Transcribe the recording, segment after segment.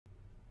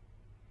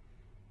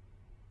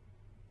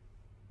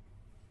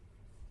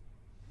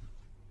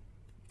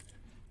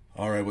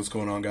All right, what's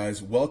going on, guys?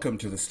 Welcome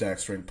to the Stack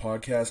Strength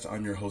Podcast.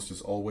 I'm your host,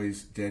 as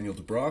always, Daniel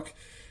DeBrocke.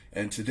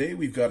 And today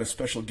we've got a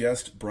special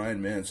guest,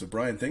 Brian Mann. So,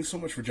 Brian, thanks so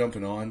much for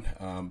jumping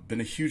on.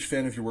 Been a huge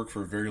fan of your work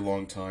for a very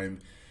long time,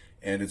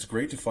 and it's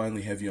great to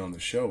finally have you on the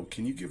show.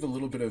 Can you give a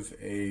little bit of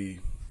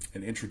an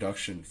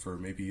introduction for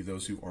maybe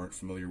those who aren't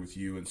familiar with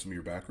you and some of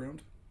your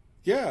background?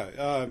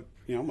 Yeah,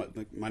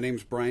 my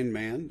name's Brian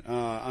Mann.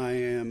 I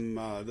am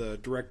the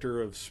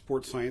Director of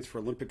Sports Science for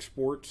Olympic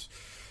Sports,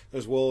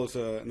 as well as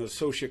an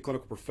Associate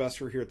Clinical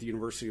Professor here at the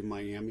University of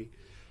Miami.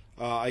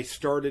 I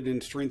started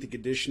in strength and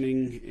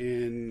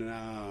conditioning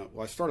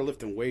I started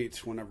lifting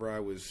weights whenever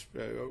I was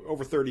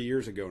over 30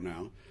 years ago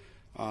now.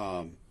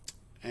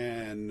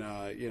 And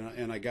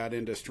I got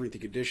into strength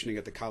and conditioning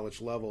at the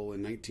college level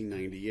in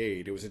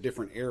 1998. It was a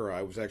different era.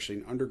 I was actually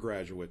an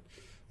undergraduate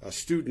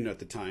student at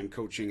the time,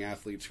 coaching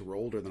athletes who were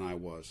older than I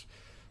was.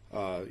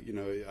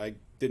 I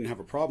didn't have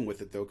a problem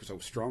with it, though, because I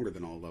was stronger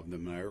than all of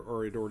them. And I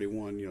had already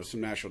won,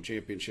 some national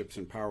championships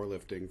in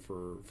powerlifting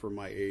for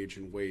my age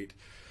and weight.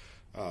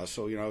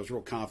 So I was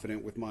real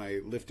confident with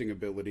my lifting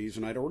abilities,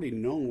 and I'd already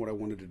known what I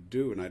wanted to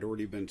do, and I'd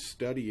already been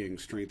studying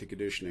strength and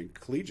conditioning,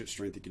 collegiate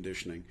strength and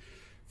conditioning,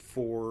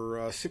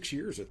 for 6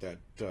 years at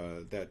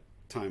that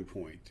time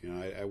point.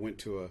 I went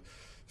to a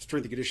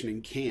strength and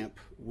conditioning camp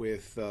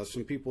with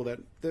some people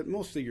that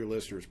most of your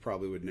listeners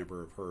probably would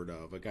never have heard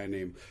of. A guy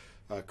named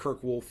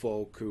Kirk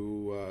Woolfolk,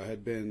 who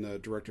had been the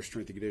director of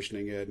strength and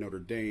conditioning at Notre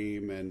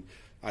Dame, and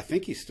I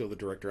think he's still the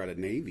director out of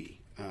Navy,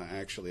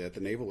 actually, at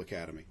the Naval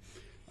Academy.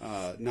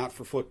 Not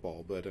for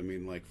football, but I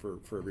mean, like for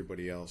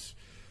everybody else.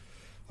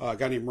 A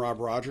guy named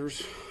Rob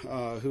Rogers,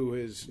 who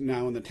is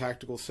now in the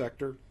tactical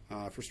sector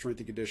for strength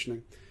and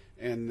conditioning.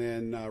 And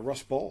then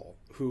Russ Ball,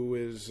 who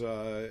is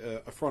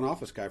a front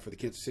office guy for the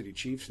Kansas City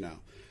Chiefs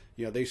now.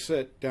 They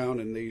sat down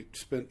and they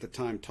spent the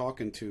time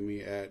talking to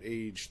me at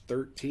age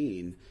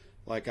 13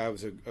 like I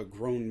was a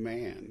grown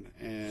man.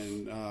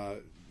 And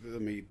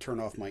let me turn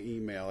off my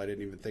email. I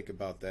didn't even think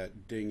about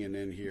that dinging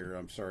in here.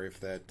 I'm sorry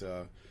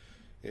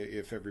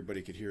if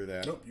everybody could hear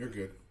that. Nope, you're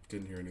good.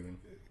 Didn't hear anything.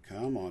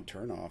 Come on,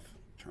 turn off,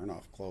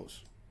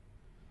 close.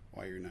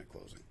 Why you're not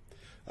closing?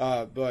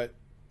 But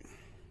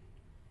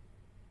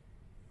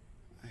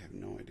I have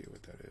no idea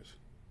what that is.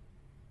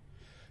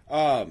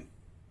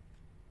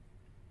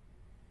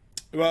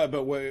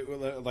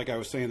 Like I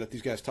was saying, that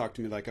these guys talked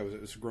to me like I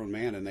was a grown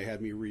man, and they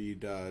had me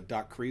read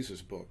Doc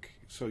Kreis's book.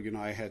 So,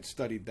 I had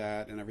studied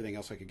that and everything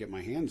else I could get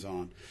my hands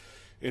on.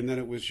 And then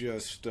it was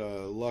just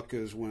luck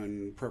is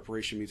when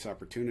preparation meets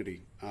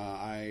opportunity.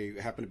 I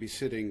happened to be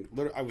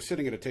I was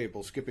sitting at a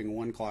table, skipping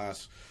one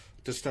class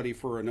to study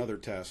for another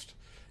test.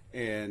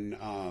 And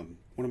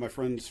one of my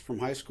friends from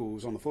high school who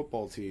was on the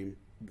football team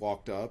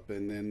walked up,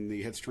 and then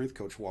the head strength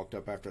coach walked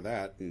up after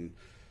that. And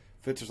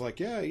Fitz was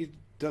like, yeah, he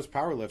does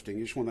powerlifting.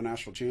 He just won the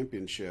national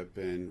championship.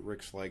 And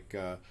Rick's like,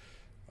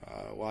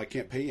 well, I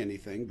can't pay you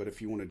anything, but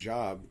if you want a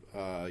job,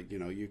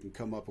 you can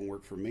come up and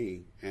work for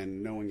me.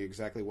 And knowing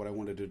exactly what I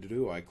wanted to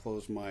do, I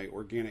closed my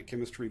organic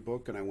chemistry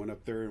book and I went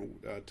up there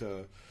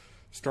to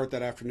start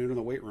that afternoon in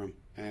the weight room.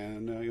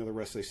 And, the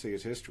rest they say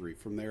is history.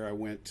 From there, I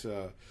went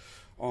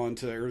on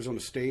to Arizona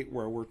State,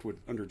 where I worked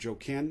under Joe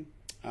Ken.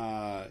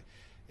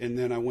 And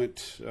then I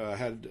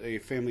had a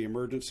family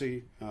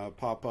emergency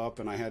pop up,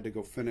 and I had to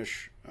go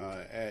finish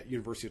at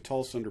University of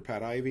Tulsa under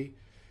Pat Ivey.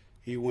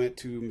 He went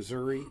to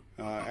Missouri.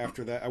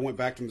 After that, I went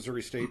back to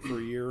Missouri State for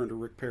a year under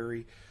Rick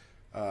Perry.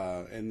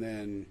 And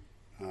then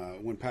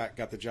when Pat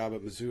got the job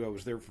at Mizzou, I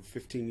was there for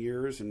 15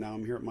 years, and now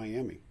I'm here at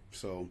Miami.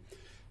 So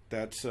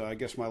that's, I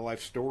guess, my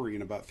life story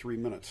in about 3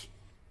 minutes.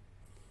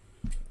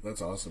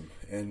 That's awesome.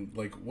 And,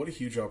 what a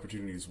huge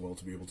opportunity as well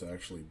to be able to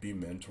actually be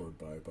mentored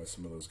by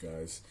some of those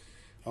guys.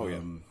 Oh,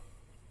 yeah.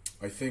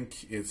 I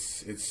think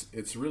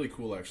it's really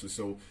cool, actually.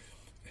 So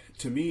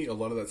to me, a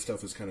lot of that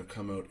stuff has kind of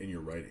come out in your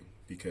writing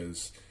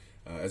because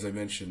as I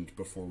mentioned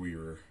before we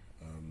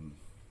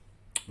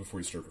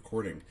started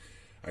recording,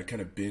 I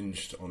kind of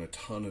binged on a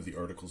ton of the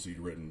articles you'd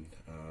written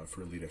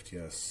for Elite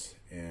FTS,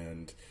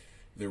 and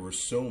there were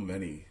so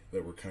many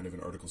that were kind of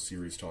an article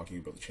series talking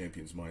about the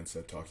champion's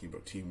mindset, talking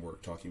about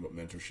teamwork, talking about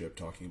mentorship,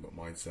 talking about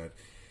mindset,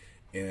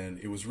 and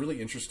it was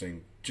really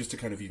interesting just to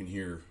kind of even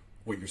hear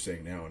what you're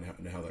saying now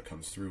and how that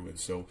comes through. And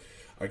so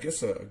I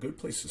guess a good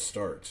place to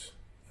start,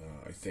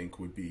 I think,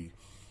 would be,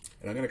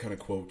 and I'm going to kind of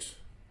quote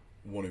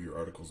one of your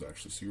articles,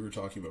 actually. So you were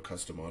talking about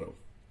Customato,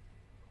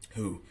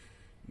 who,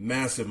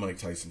 massive Mike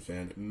Tyson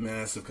fan,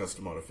 massive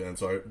Customato fan.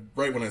 So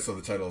right when I saw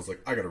the title, I was like,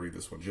 I got to read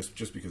this one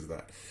just because of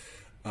that.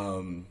 So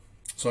I'm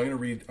going to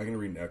read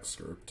an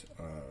excerpt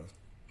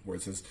where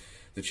it says,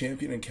 "The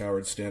champion and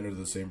coward stand under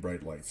the same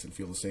bright lights and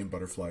feel the same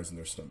butterflies in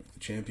their stomach. The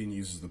champion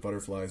uses the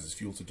butterflies as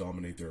fuel to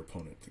dominate their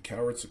opponent. The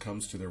coward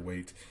succumbs to their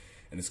weight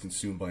and is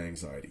consumed by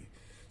anxiety."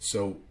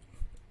 So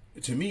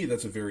to me,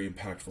 that's a very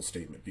impactful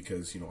statement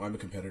because, I'm a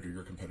competitor,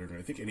 you're a competitor, and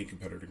I think any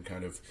competitor can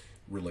kind of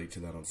relate to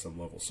that on some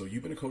level. So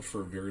you've been a coach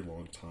for a very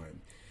long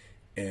time,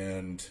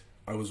 and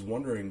I was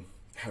wondering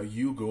how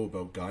you go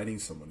about guiding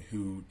someone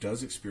who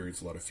does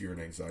experience a lot of fear and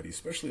anxiety,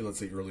 especially, let's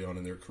say, early on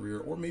in their career,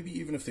 or maybe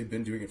even if they've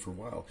been doing it for a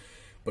while.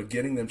 but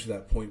getting them to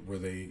that point where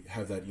they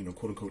have that,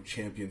 quote unquote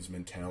champions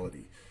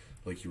mentality,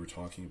 like you were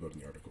talking about in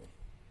the article.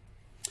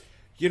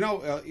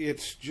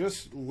 It's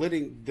just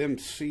letting them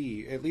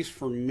see, at least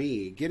for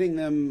me, getting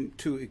them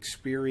to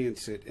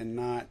experience it and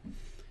not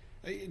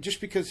just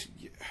because,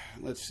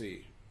 let's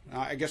see,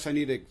 I guess I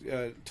need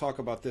to talk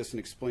about this and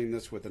explain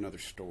this with another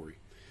story.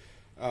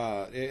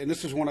 And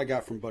this is one I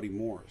got from Buddy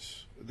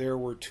Morris. There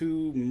were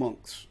two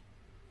monks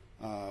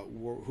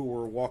who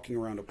were walking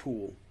around a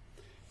pool,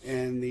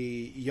 and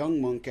the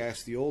young monk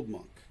asked the old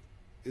monk,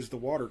 "Is the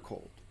water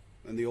cold?"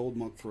 And the old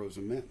monk throws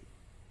him in.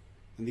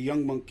 And the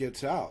young monk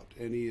gets out,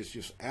 and he is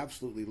just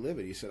absolutely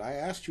livid. He said, "I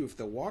asked you if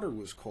the water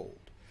was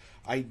cold.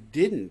 I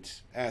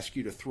didn't ask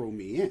you to throw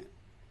me in."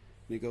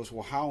 And he goes,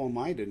 "Well, how am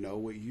I to know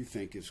what you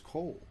think is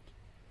cold?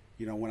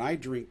 When I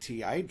drink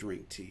tea, I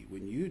drink tea.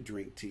 When you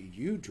drink tea,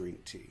 you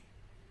drink tea.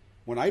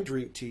 When I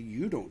drink tea,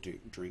 you don't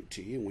drink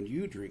tea. And when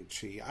you drink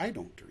tea, I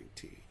don't drink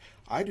tea.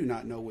 I do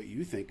not know what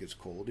you think is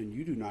cold, and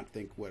you do not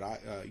think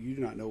you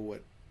do not know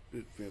what."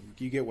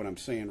 You get what I'm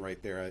saying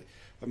right there.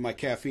 My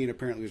caffeine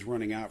apparently is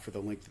running out for the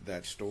length of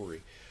that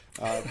story.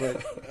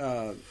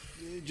 But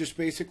just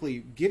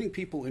basically getting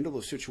people into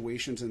those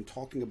situations and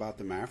talking about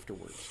them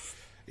afterwards.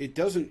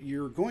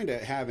 You're going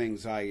to have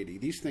anxiety.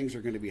 These things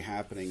are going to be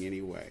happening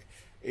anyway.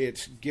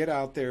 It's get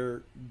out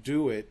there,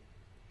 do it,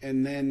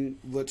 and then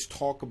let's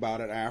talk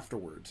about it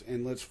afterwards.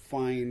 And let's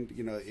find,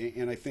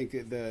 and I think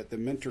the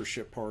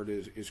mentorship part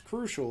is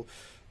crucial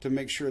to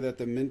make sure that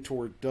the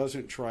mentor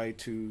doesn't try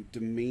to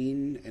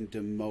demean and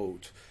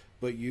demote,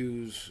 but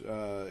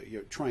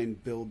try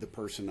and build the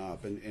person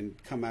up and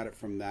come at it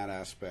from that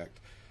aspect.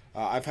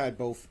 I've had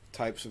both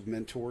types of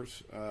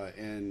mentors,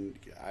 and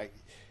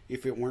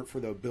if it weren't for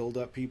the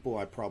build-up people,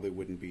 I probably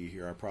wouldn't be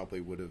here. I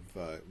probably would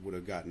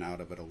have gotten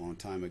out of it a long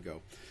time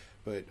ago.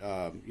 But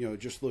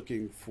just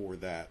looking for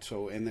that.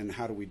 So, and then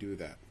how do we do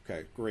that?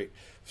 Okay, great.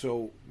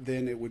 So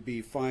then it would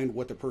be find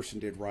what the person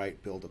did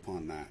right, build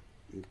upon that.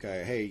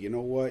 Okay, hey, you know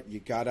what? You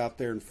got out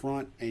there in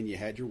front and you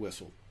had your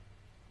whistle.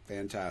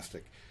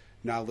 Fantastic.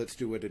 Now let's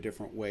do it a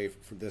different way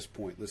for this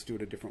point. Let's do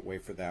it a different way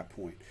for that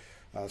point.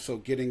 So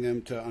getting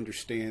them to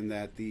understand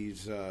that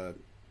these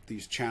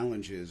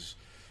challenges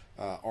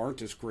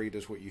aren't as great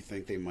as what you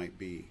think they might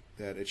be.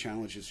 That a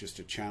challenge is just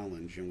a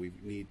challenge, and we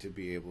need to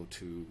be able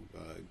to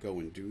go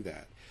and do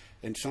that.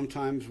 And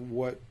sometimes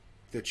what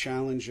the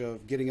challenge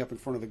of getting up in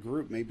front of the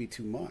group may be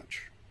too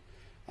much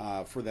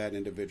for that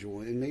individual,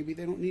 and maybe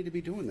they don't need to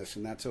be doing this,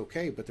 and that's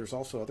okay. But there's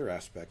also other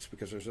aspects,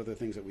 because there's other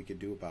things that we could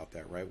do about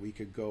that, right? We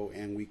could go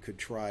and we could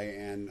try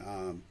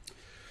and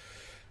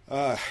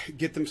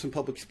get them some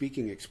public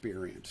speaking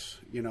experience.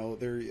 I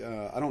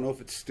don't know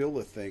if it's still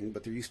a thing,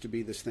 but there used to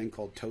be this thing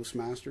called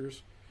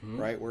Toastmasters,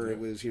 right? Where it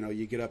was,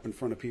 you get up in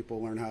front of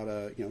people, learn how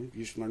to,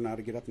 you should learn how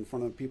to get up in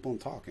front of people and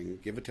talk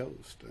and give a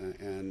toast,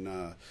 and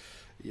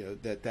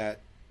that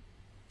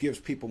gives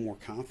people more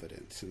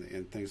confidence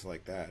and things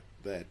like that.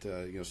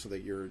 So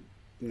that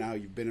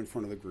you've been in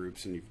front of the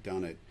groups and you've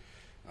done it.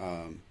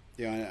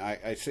 And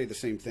I say the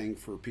same thing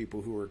for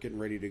people who are getting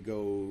ready to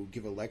go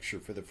give a lecture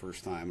for the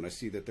first time, and I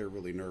see that they're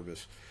really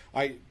nervous.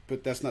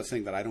 But that's not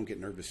saying that I don't get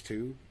nervous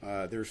too.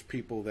 There's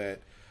people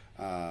that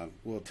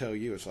will tell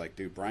you, it's like,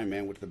 dude, Brian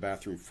Mann went to the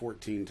bathroom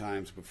 14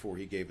 times before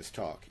he gave his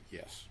talk.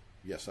 Yes,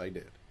 I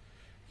did.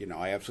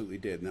 I absolutely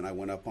did. And then I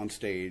went up on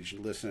stage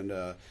and listened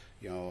to,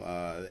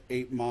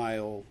 8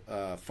 Mile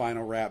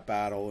final rap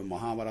battle and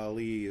Muhammad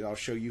Ali. I'll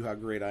show you how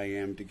great I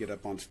am, to get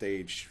up on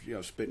stage,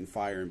 spitting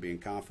fire and being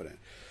confident.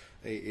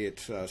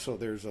 So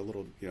there's a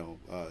little,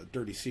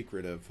 dirty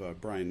secret of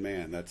Brian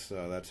Mann. That's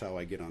how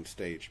I get on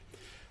stage.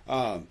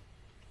 It's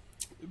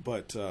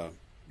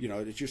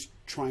just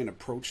try and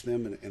approach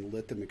them and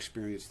let them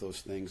experience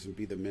those things and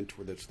be the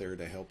mentor that's there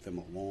to help them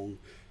along.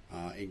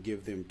 And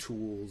give them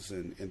tools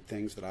and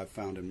things that I've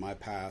found in my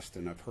past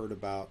and I've heard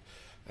about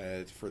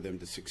for them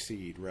to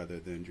succeed, rather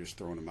than just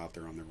throwing them out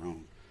there on their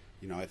own.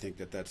 I think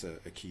that's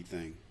a key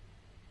thing.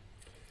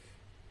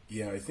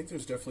 Yeah, I think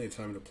there's definitely a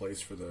time and a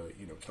place for the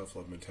tough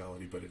love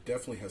mentality, but it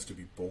definitely has to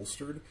be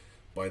bolstered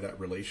by that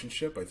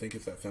relationship. I think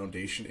if that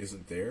foundation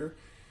isn't there,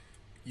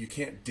 you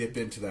can't dip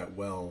into that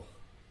well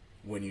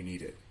when you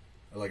need it.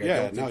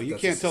 You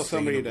can't tell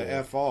somebody to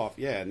F off.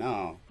 Yeah,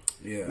 no,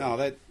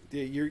 that.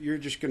 You're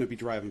just going to be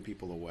driving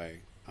people away,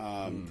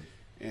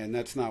 and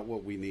that's not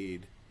what we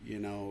need.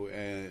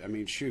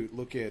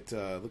 Look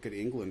at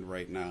England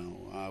right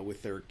now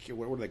with their,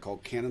 what are they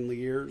called,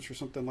 canonliers or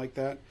something like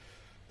that.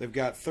 They've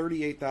got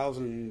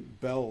 38,000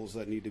 bells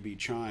that need to be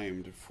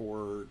chimed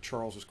for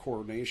Charles's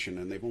coronation,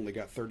 and they've only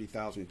got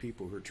 30,000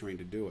 people who are trained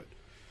to do it.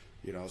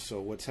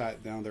 So what's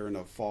down there in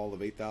a fall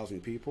of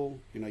 8,000 people?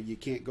 You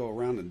can't go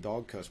around and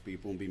dog cuss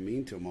people and be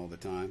mean to them all the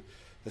time,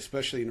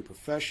 especially in a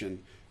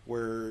profession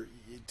where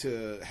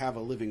to have a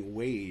living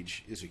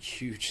wage is a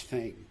huge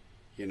thing.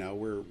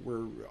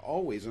 We're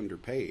always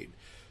underpaid.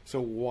 So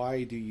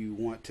why do you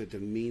want to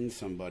demean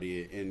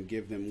somebody and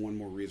give them one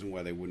more reason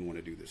why they wouldn't want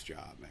to do this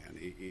job, man?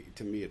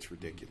 To me, it's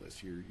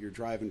ridiculous. You're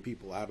driving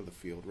people out of the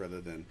field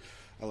rather than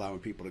allowing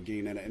people to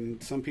gain it.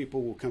 And some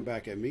people will come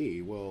back at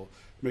me, well,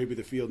 maybe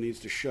the field needs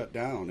to shut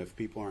down if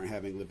people aren't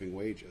having living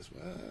wages.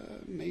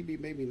 Maybe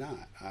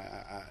not.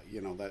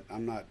 That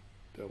I'm not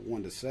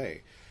one to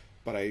say.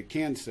 But I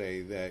can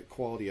say that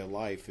quality of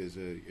life is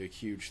a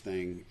huge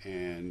thing,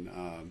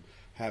 and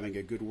having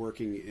a good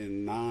working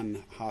in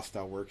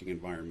non-hostile working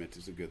environment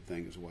is a good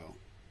thing as well.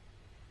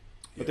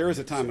 But there is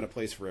a time and a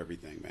place for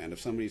everything, man. If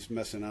somebody's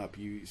messing up,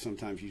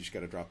 sometimes you just got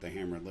to drop the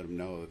hammer and let them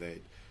know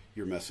that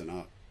you're messing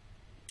up.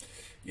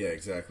 Yeah,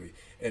 exactly.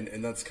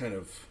 And that's kind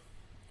of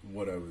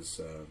what I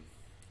was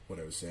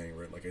saying,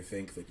 right? Like, I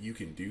think that you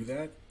can do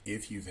that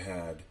if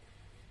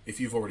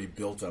you've already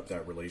built up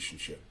that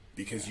relationship.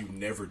 Because you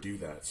never do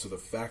that. So the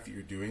fact that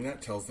you're doing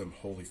that tells them,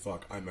 holy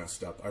fuck, I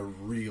messed up. I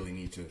really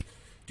need to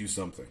do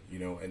something,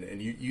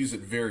 and you use it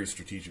very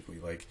strategically.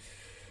 Like,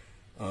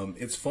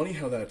 it's funny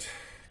how that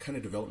kind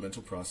of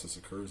developmental process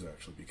occurs,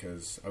 actually,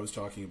 because I was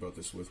talking about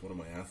this with one of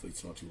my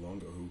athletes not too long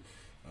ago who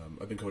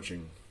I've been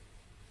coaching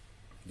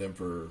them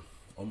for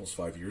almost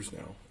 5 years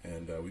now,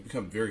 and we've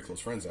become very close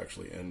friends,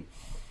 actually, and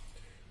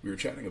we were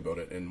chatting about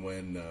it. And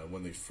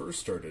when they first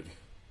started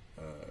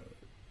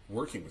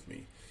working with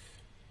me,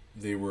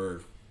 they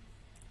were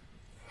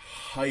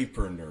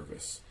hyper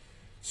nervous,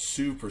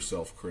 super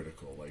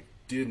self-critical, like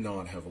did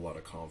not have a lot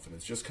of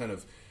confidence, just kind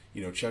of,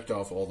 checked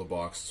off all the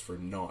boxes for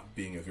not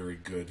being a very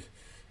good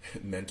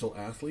mental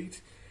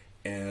athlete.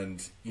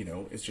 And,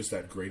 it's just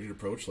that graded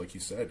approach, like you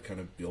said, kind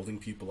of building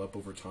people up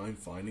over time,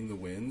 finding the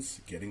wins,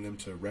 getting them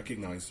to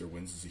recognize their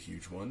wins is a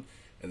huge one,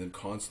 and then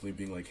constantly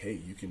being like, hey,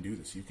 you can do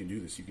this, you can do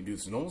this, you can do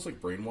this, and almost like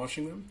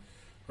brainwashing them.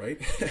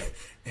 Right?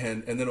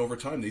 and then over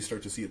time, they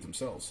start to see it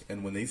themselves.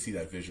 And when they see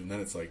that vision, then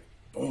it's like,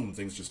 boom,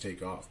 things just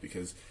take off,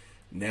 because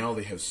now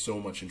they have so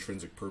much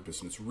intrinsic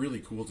purpose. And it's really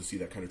cool to see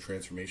that kind of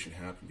transformation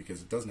happen,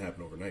 because it doesn't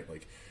happen overnight.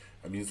 Like,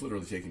 I mean, it's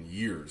literally taken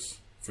years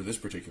for this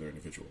particular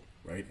individual,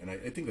 right? And I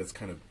think that's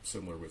kind of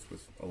similar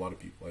with a lot of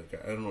people.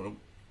 Like, I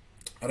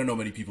don't know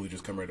many people who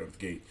just come right out of the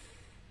gate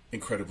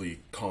incredibly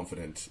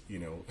confident,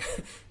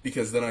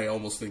 because then I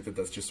almost think that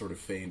that's just sort of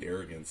feigned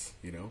arrogance,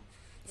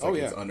 It's like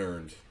it's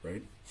unearned,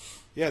 right?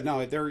 Yeah, no,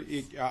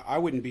 I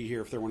wouldn't be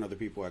here if there weren't other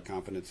people who had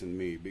confidence in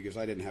me, because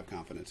I didn't have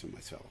confidence in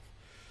myself.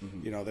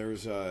 Mm-hmm.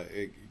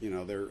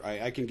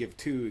 I can give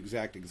two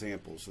exact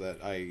examples that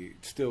I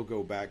still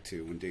go back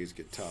to when days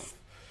get tough.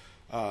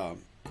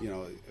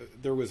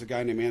 There was a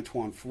guy named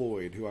Antoine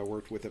Floyd who I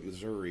worked with at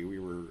Missouri.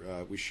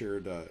 We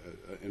shared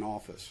an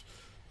office.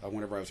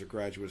 Whenever I was a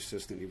graduate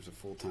assistant, he was a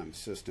full-time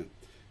assistant.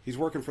 He's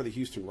working for the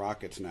Houston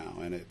Rockets now,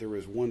 and there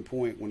was one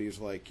point when he was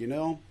like,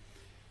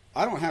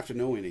 I don't have to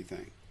know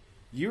anything.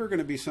 You are going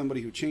to be somebody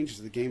who changes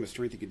the game of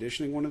strength and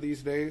conditioning one of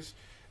these days,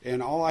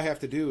 and all I have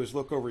to do is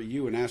look over at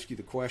you and ask you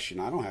the question.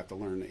 I don't have to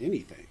learn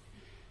anything.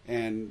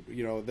 And,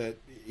 that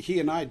he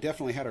and I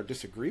definitely had our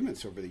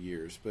disagreements over the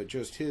years, but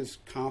just his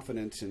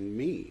confidence in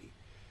me,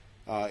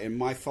 in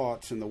my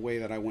thoughts and the way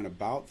that I went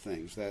about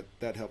things,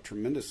 that helped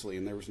tremendously.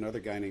 And there was another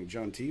guy named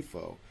John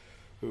Tifo,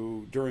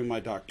 who during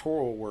my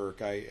doctoral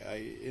work,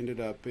 I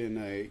ended up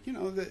in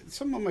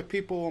some of my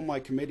people on my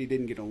committee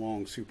didn't get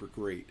along super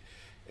great.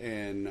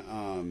 And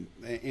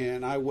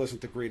I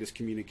wasn't the greatest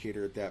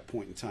communicator at that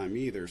point in time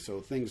either.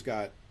 So things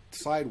got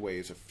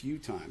sideways a few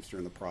times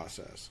during the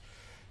process.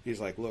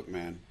 He's like, look,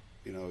 man,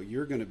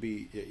 you're going to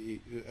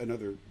be,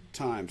 another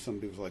time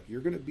somebody was like,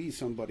 you're going to be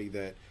somebody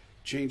that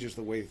changes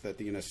the way that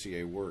the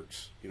NSCA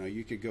works.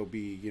 You could go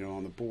be,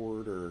 on the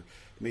board or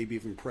maybe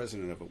even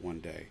president of it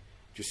one day.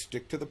 Just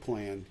stick to the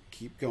plan,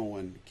 keep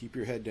going, keep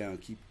your head down,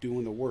 keep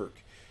doing the work.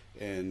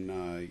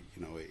 And,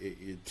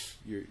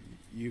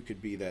 you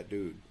could be that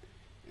dude.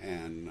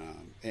 And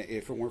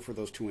if it weren't for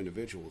those two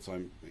individuals,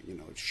 I'm,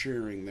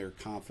 sharing their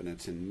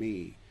confidence in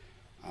me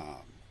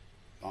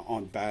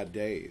on bad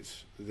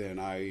days, then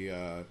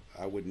I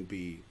wouldn't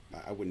be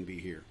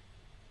here.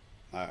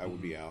 I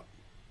would be out.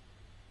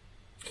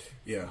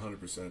 Yeah,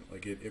 100%.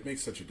 Like it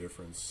makes such a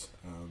difference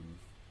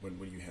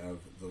when you have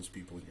those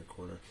people in your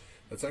corner.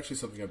 That's actually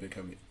something I've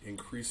become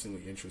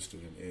increasingly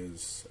interested in,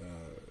 is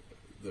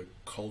the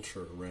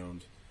culture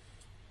around,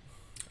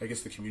 I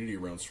guess, the community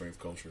around strength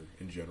culture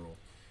in general.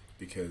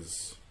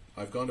 Because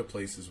I've gone to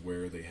places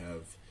where they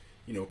have,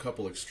 a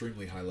couple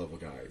extremely high-level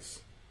guys,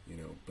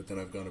 but then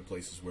I've gone to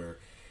places where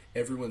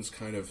everyone's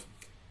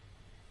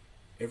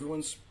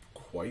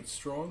quite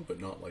strong,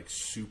 but not like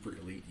super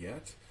elite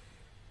yet.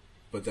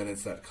 But then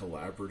it's that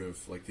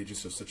collaborative, like they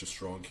just have such a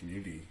strong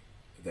community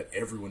that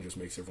everyone just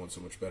makes everyone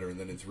so much better. And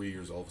then in 3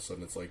 years, all of a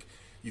sudden, it's like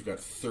you've got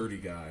 30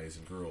 guys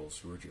and girls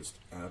who are just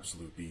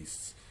absolute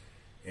beasts.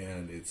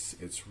 And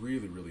it's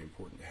really, really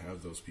important to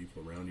have those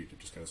people around you to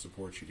just kind of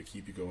support you, to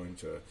keep you going,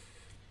 to,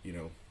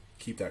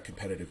 keep that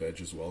competitive edge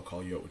as well,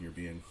 call you out when you're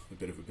being a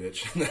bit of a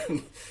bitch,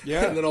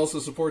 and then also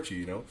support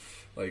you,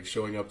 like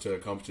showing up to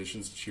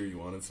competitions to cheer you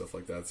on and stuff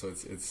like that. So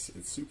it's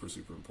super,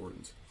 super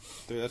important.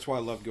 Dude, that's why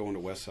I love going to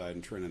Westside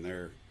and training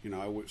there.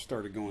 I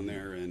started going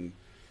there in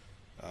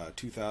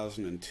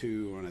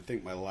 2002, and I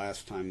think my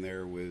last time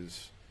there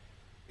was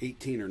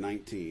 18 or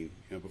 19,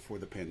 before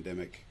the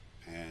pandemic,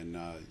 and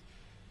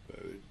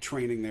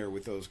training there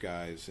with those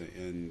guys,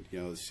 and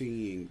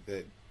seeing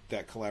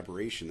that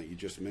collaboration that you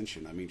just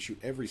mentioned. I mean, shoot,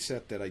 every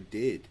set that I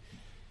did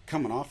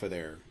coming off of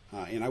there,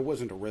 and I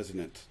wasn't a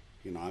resident.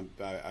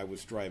 I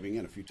was driving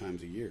in a few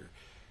times a year,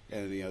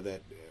 and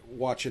that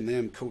watching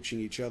them coaching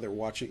each other,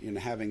 watching and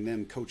having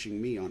them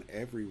coaching me on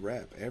every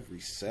rep, every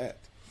set.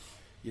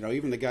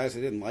 Even the guys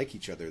that didn't like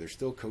each other, they're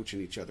still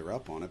coaching each other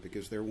up on it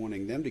because they're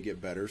wanting them to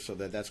get better, so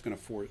that's going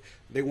to force.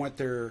 They want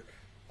their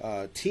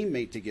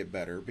teammate to get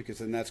better because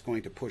then that's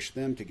going to push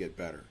them to get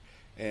better,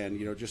 and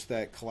just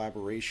that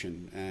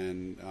collaboration,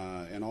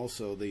 and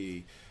also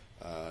the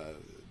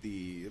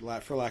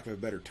for lack of a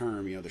better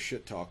term, the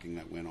shit talking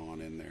that went on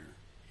in there.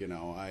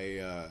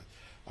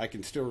 I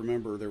can still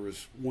remember there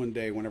was one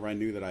day whenever I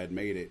knew that I had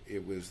made it.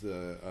 It was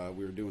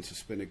we were doing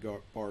suspended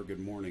bar good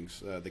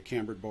mornings, the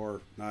cambered bar,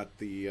 not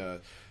the.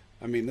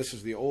 This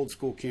is the old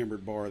school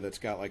cambered bar that's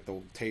got like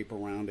the tape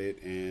around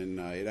it, and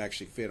it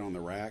actually fit on the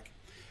rack.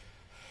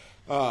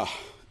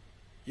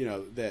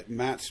 That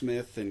Matt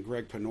Smith and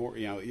Greg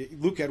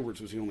Penor, Luke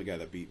Edwards was the only guy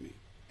that beat me.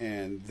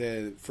 And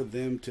then for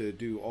them to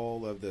do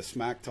all of the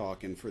smack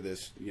talk, and for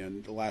this,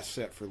 the last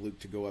set for Luke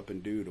to go up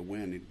and do to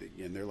win,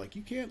 and they're like,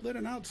 you can't let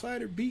an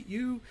outsider beat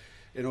you,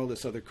 and all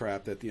this other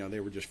crap that they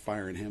were just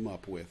firing him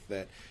up with.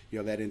 That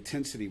that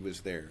intensity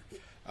was there.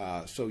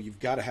 So you've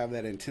got to have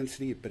that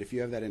intensity. But if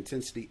you have that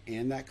intensity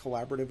and that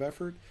collaborative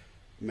effort,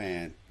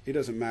 man, it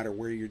doesn't matter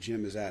where your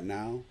gym is at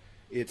now.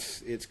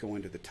 It's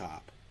going to the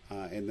top.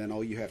 And then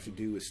all you have to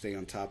do is stay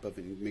on top of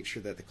it and make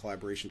sure that the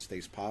collaboration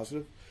stays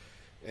positive.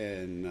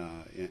 And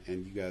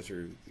you guys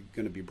are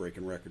going to be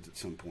breaking records at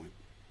some point.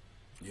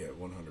 Yeah,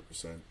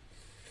 100%.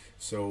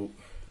 So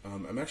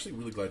I'm actually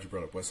really glad you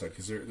brought up Westside,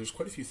 because there's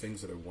quite a few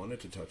things that I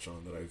wanted to touch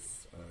on that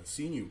I've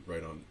seen you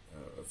write on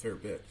a fair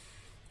bit.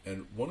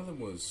 And one of them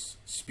was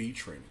speed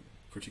training,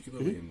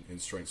 particularly in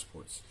strength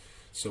sports.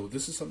 So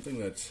this is something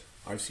that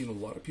I've seen a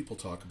lot of people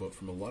talk about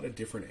from a lot of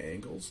different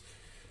angles.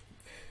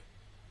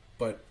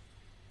 But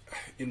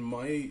in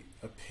my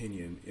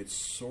opinion, it's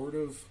sort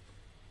of...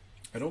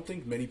 I don't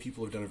think many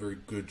people have done a very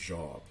good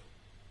job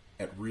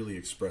at really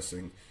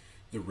expressing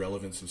the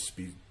relevance of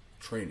speed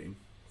training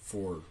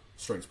for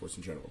strength sports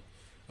in general,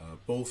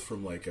 both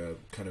from like a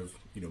kind of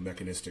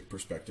mechanistic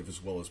perspective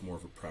as well as more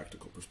of a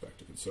practical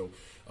perspective. And so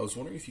I was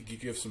wondering if you could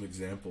give some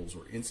examples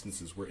or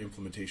instances where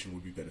implementation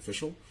would be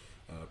beneficial,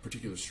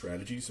 particular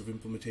strategies of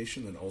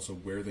implementation, and also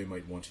where they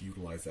might want to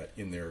utilize that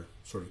in their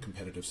sort of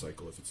competitive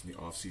cycle, if it's in the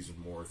off season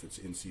more, if it's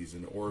in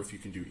season, or if you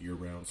can do it year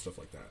round, stuff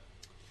like that.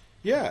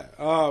 Yeah,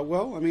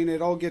 well,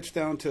 it all gets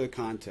down to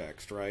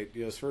context, right?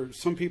 For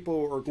some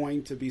people are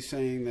going to be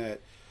saying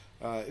that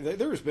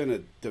there's been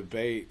a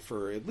debate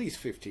for at least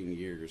 15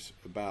 years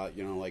about,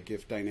 like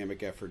if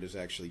dynamic effort is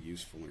actually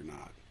useful or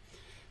not.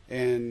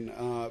 And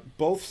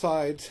both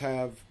sides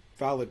have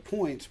valid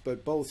points,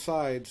 but both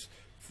sides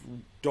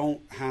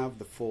don't have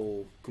the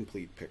full,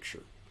 complete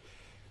picture.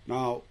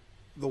 Now,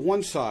 the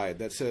one side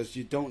that says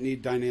you don't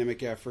need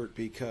dynamic effort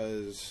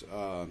because...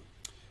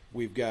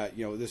 we've got,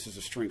 this is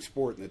a strength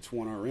sport and it's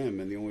 1 RM,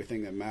 and the only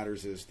thing that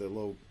matters is the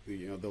low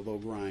gear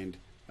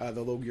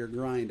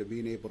grind of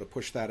being able to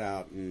push that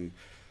out and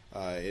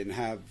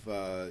have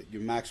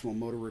your maximum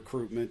motor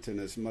recruitment and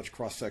as much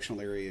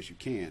cross-sectional area as you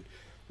can.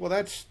 Well,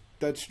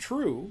 that's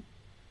true,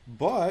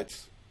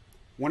 but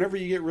whenever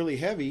you get really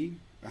heavy,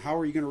 how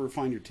are you going to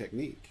refine your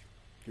technique?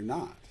 You're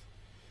not.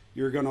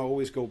 You're going to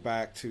always go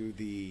back to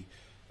the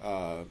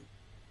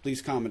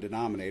least common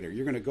denominator.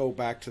 You're going to go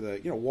back to the,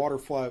 water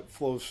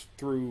flows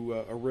through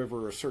a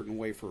river a certain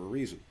way for a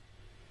reason.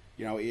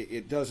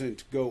 It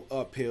doesn't go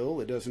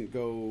uphill. It doesn't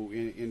go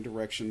in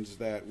directions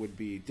that would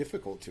be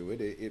difficult to it.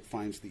 It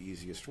finds the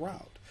easiest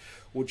route.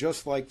 Well,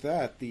 just like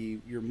that,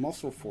 your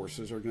muscle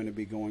forces are going to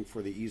be going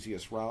for the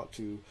easiest route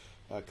to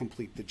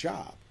complete the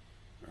job,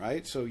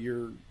 right? So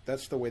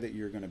that's the way that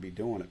you're going to be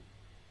doing it.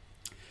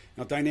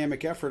 Now,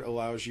 dynamic effort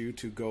allows you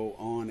to go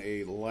on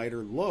a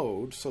lighter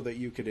load so that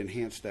you could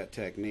enhance that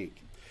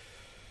technique.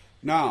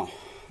 Now,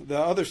 the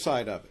other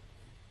side of it.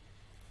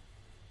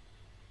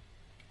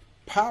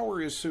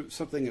 Power is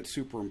something that's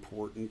super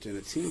important, and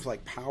it seems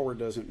like power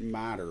doesn't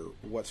matter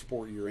what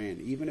sport you're in,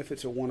 even if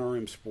it's a 1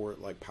 RM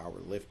sport like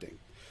powerlifting,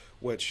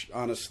 which,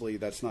 honestly,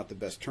 that's not the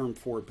best term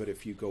for it, but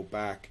if you go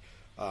back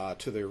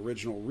to the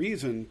original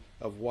reason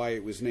of why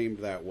it was named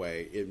that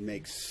way, it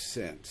makes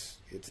sense.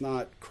 It's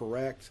not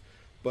correct,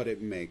 but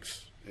it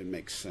makes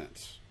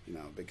sense,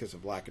 because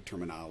of lack of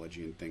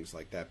terminology and things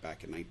like that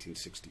back in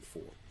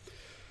 1964.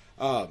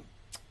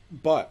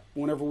 But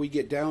whenever we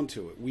get down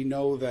to it, we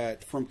know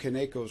that from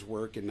Kaneko's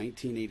work in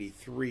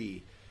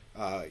 1983,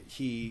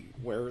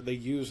 where they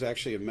used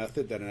actually a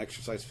method that an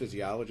exercise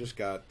physiologist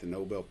got the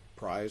Nobel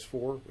Prize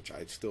for, which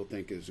I still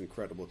think is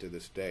incredible to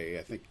this day.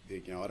 I think,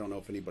 I don't know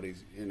if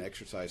anybody's in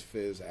exercise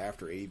phys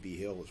after A.B.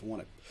 Hill has won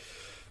it.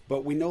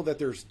 But we know that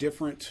there's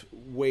different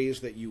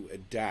ways that you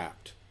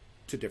adapt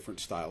to different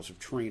styles of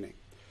training.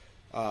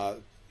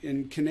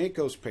 In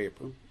Kaneko's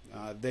paper,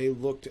 They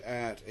looked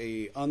at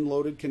a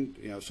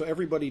unloaded, so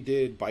everybody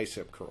did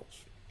bicep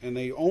curls, and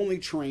they only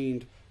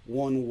trained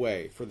one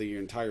way for the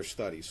entire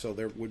study. So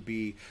there would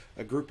be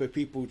a group of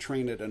people who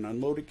trained at an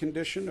unloaded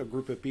condition, a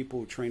group of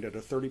people who trained at a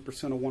 30%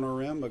 of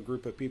 1RM, a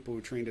group of people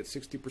who trained at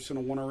 60%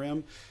 of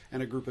 1RM,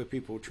 and a group of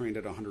people who trained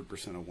at 100%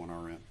 of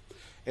 1RM.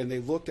 And they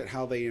looked at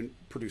how they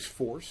produce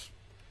force,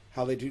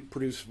 how they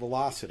produce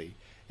velocity,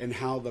 and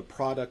how the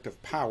product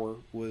of power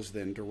was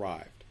then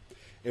derived.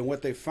 And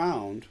what they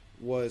found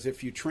was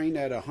if you train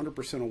at 100% of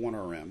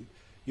 1RM,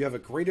 you have a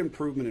great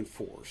improvement in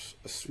force,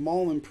 a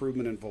small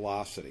improvement in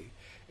velocity,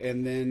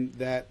 and then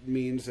that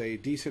means a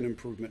decent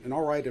improvement, an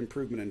all right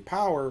improvement in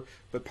power,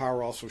 but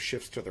power also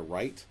shifts to the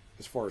right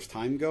as far as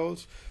time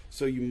goes.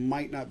 So you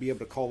might not be able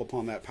to call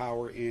upon that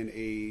power in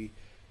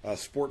a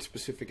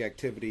sport-specific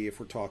activity if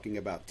we're talking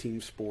about team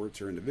sports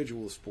or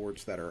individual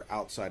sports that are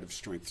outside of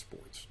strength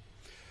sports.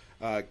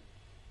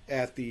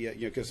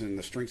 Because in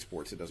the strength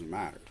sports it doesn't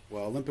matter.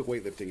 Well, Olympic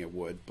weightlifting it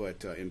would,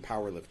 but in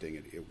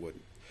powerlifting it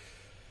wouldn't.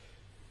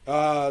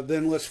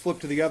 Then let's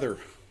flip to the other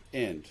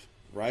end,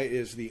 right,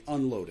 is the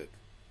unloaded.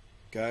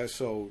 Okay,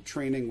 so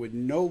training with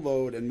no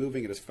load and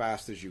moving it as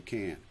fast as you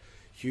can.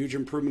 Huge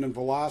improvement in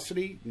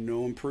velocity,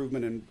 no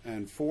improvement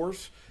in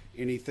force.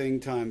 Anything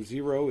times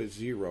zero is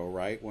zero,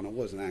 right? When it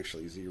wasn't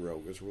actually zero,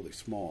 it was really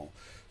small.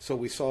 So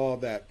we saw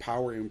that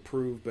power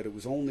improve, but it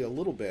was only a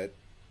little bit,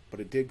 but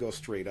it did go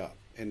straight up.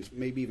 And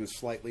maybe even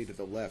slightly to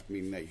the left,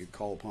 meaning that you could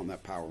call upon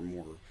that power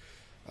more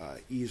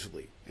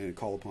easily and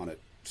call upon it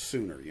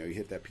sooner. You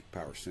hit that peak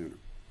power sooner.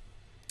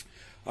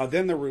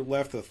 Then there were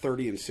left the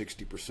 30 and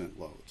 60%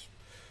 loads.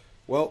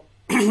 Well,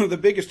 the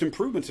biggest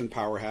improvements in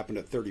power happened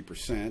at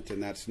 30%,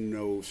 and that's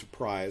no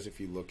surprise if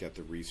you look at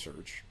the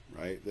research,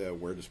 right?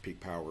 Where does peak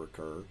power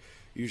occur?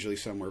 Usually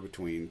somewhere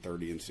between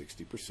 30 and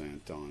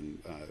 60% on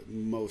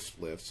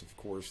most lifts. Of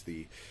course,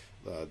 the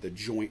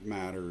joint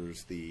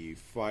matters, the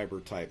fiber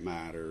type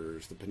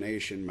matters, the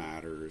pronation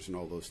matters, and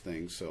all those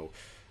things. So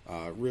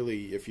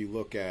really, if you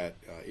look at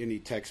any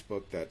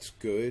textbook that's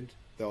good,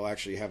 they'll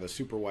actually have a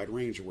super wide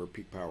range of where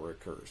peak power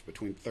occurs,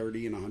 between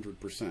 30 and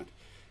 100%,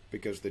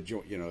 because the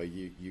joint,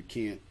 you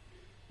can't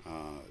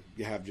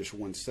you have just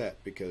one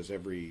set, because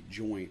every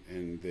joint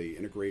and the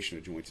integration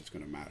of joints is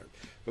going to matter.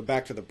 But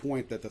back to the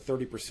point that the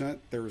 30%,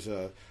 there's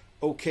a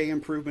okay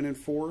improvement in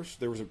force.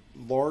 There was a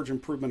large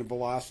improvement in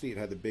velocity. It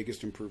had the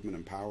biggest improvement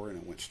in power, and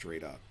it went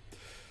straight up.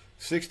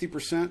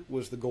 60%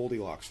 was the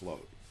Goldilocks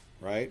load,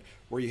 right?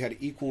 Where you had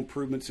equal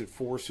improvements in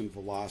force and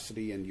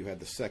velocity, and you had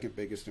the second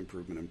biggest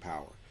improvement in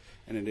power.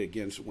 And it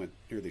again went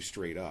nearly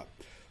straight up.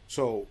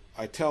 So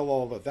I tell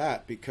all of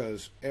that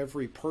because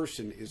every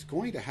person is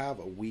going to have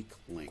a weak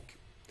link.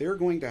 They're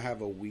going to have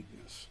a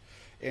weakness.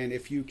 And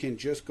if you can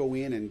just go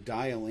in and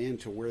dial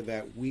into where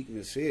that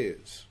weakness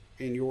is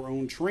in your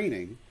own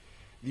training,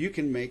 you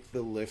can make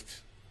the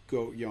lift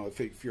go,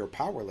 if you're a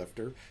power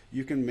lifter,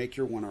 you can make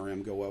your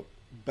 1RM go up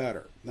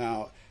better.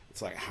 Now,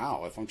 it's like,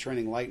 how? If I'm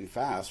training light and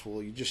fast,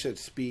 well, you just said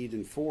speed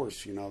and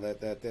force,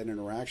 that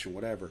interaction,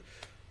 whatever.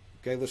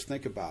 Okay, let's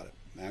think about it.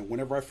 And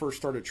whenever I first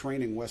started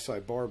training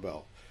Westside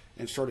Barbell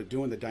and started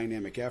doing the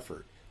dynamic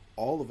effort,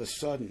 all of a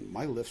sudden,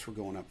 my lifts were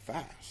going up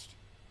fast.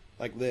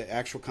 Like the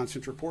actual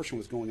concentric portion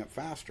was going up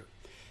faster.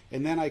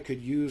 And then I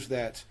could use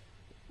that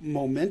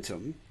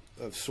momentum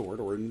of sort,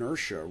 or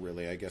inertia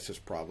really, I guess is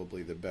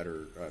probably the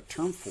better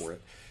term for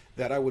it,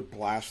 that I would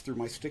blast through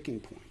my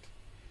sticking point.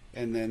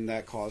 And then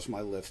that caused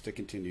my lifts to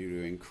continue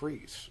to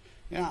increase.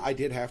 Now, I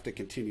did have to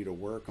continue to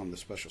work on the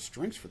special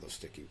strengths for those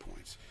sticking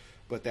points.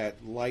 But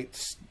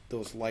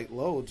those light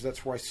loads,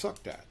 that's where I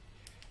sucked at.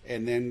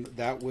 And then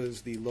that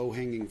was the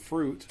low-hanging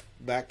fruit.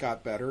 That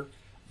got better.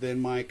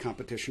 Then my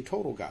competition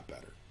total got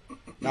better.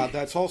 Now,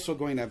 that's also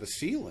going to have a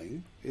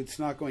ceiling. It's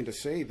not going to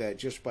say that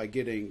just by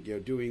getting,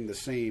 doing the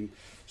same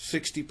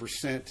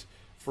 60%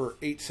 for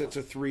 8 sets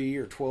of 3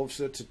 or 12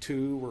 sets of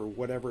 2 or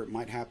whatever it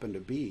might happen to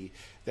be,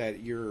 that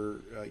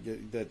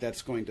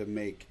that's going to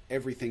make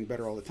everything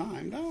better all the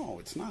time. No,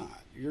 it's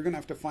not. You're going to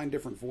have to find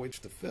different voids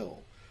to fill.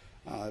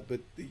 But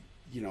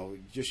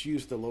just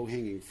use the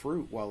low-hanging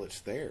fruit while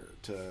it's there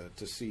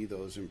to see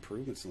those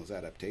improvements and those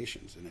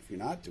adaptations. And if you're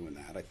not doing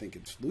that, I think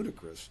it's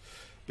ludicrous,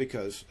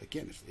 because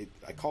again,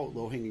 I call it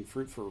low-hanging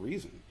fruit for a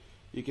reason.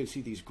 You can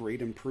see these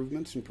great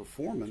improvements in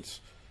performance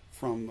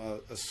from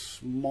a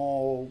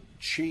small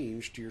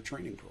change to your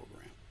training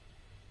program.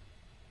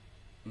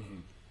 Mm-hmm.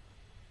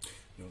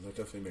 No, that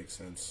definitely makes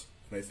sense.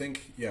 And I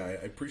think, I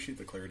appreciate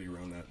the clarity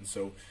around that. And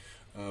so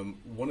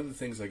one of the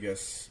things I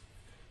guess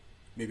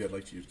maybe I'd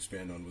like you to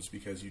expand on was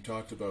because you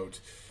talked about,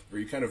 or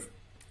you kind of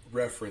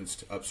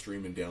referenced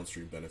upstream and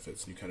downstream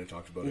benefits, and you kind of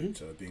talked about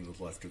it being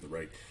the left or the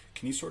right.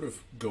 Can you sort of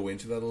go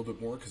into that a little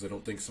bit more? Because I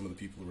don't think some of the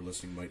people who are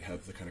listening might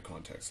have the kind of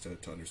context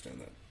to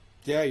understand that.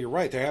 Yeah, you're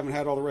right. They haven't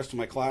had all the rest of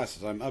my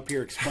classes. I'm up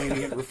here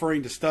explaining it,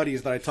 referring to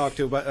studies that I talk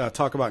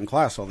about in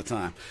class all the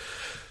time.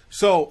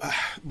 So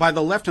by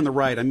the left and the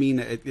right, I mean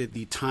at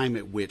the time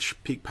at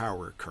which peak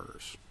power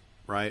occurs,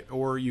 right?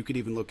 Or you could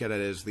even look at it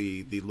as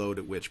the load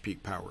at which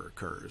peak power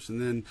occurs.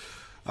 And then,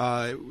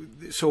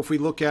 so if we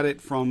look at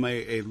it from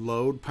a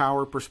load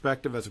power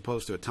perspective as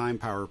opposed to a time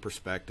power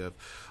perspective,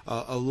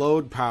 a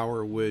load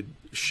power would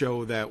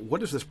show that what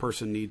does this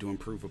person need to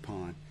improve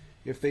upon?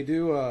 If they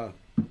do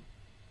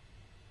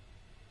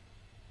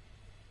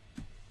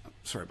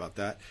sorry about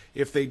that.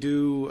 If they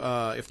do,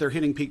 if they're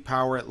hitting peak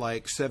power at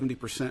like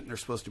 70% and they're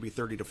supposed to be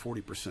 30 to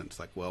 40%, it's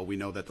like, well, we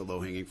know that the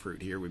low-hanging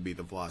fruit here would be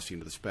the velocity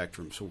into the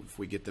spectrum. So if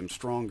we get them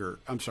stronger,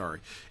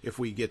 if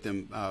we get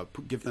them,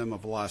 give them a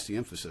velocity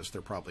emphasis,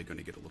 they're probably going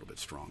to get a little bit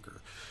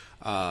stronger.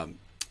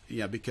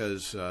 Yeah,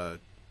 because, and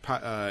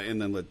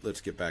then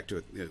let's get back to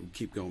it.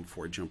 Keep going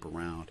before I jump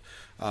around.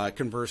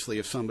 Conversely,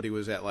 if somebody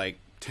was at like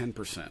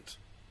 10%,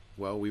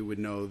 well, we would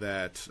know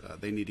that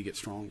they need to get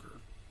stronger.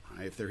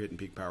 If they're hitting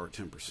peak power at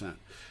 10%.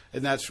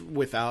 And that's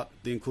without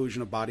the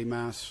inclusion of body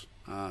mass,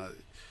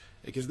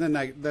 because then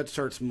that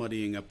starts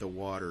muddying up the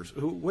waters.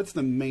 What's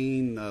the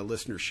main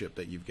listenership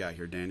that you've got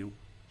here, Daniel?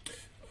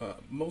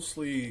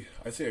 Mostly,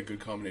 I'd say a good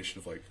combination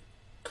of like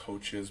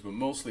coaches, but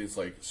mostly it's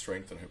like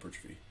strength and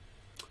hypertrophy.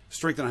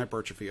 Strength and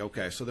hypertrophy.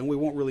 Okay, so then we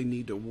won't really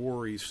need to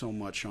worry so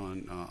much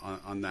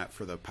on that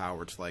for the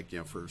power. It's like,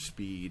 for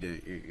speed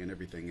and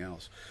everything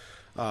else.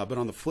 But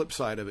on the flip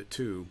side of it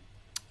too,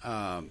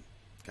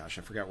 gosh,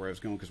 I forgot where I was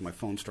going because my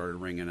phone started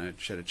ringing. I had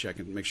to check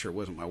and make sure it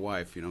wasn't my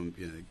wife,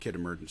 kid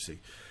emergency.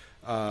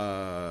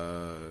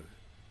 Clear.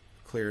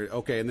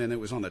 Okay, and then it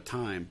was on the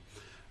time.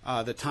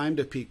 The time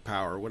to peak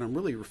power. What I'm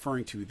really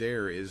referring to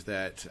there is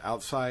that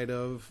outside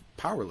of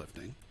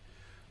powerlifting,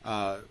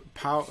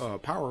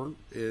 power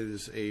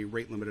is a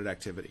rate-limited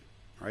activity,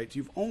 right?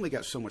 You've only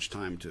got so much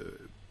time to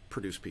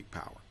produce peak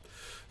power.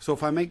 So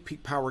if I make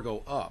peak power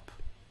go up,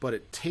 but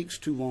it takes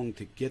too long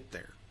to get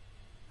there,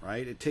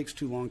 right? It takes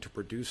too long to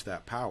produce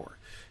that power.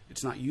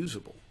 It's not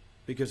usable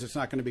because it's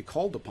not going to be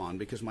called upon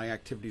because my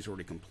activity is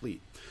already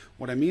complete.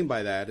 What I mean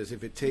by that is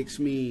if it takes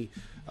me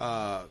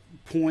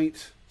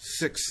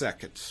 0.6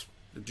 seconds,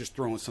 just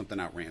throwing something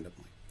out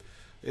randomly.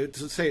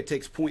 Let's say it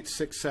takes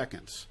 0.6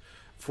 seconds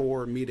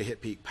for me to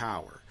hit peak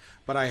power,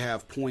 but I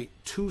have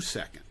 0.2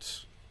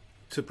 seconds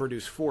to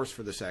produce force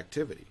for this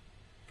activity.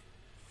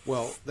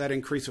 Well, that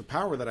increase of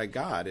power that I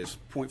got is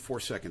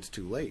 0.4 seconds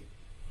too late.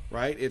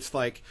 Right? It's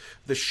like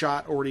the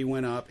shot already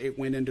went up, it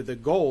went into the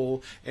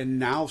goal, and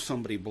now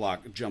somebody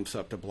jumps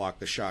up to block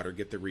the shot or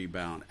get the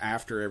rebound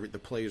after the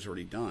play is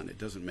already done. It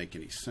doesn't make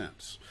any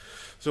sense.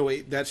 So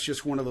that's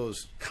just one of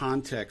those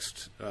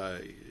context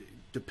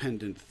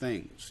dependent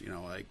things.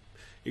 Like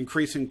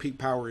increasing peak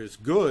power is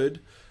good,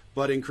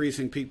 but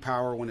increasing peak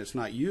power when it's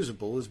not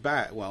usable is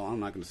bad. Well, I'm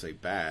not going to say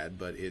bad,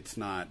 but it's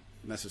not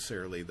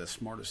necessarily the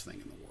smartest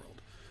thing in the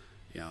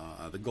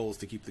world. The goal is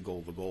to keep the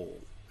goal the goal,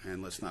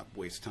 and let's not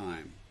waste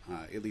time.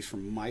 At least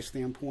from my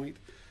standpoint,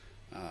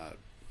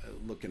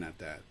 looking at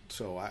that.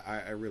 So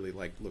I really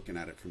like looking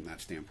at it from that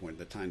standpoint,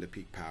 the time to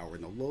peak power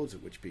and the loads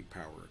at which peak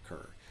power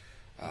occur.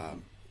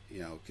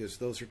 Because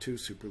those are two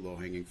super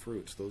low-hanging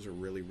fruits. Those are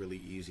really,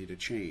 really easy to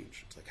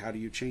change. It's like, how do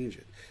you change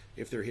it?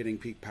 If they're hitting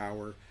peak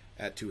power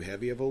at too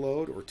heavy of a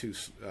load or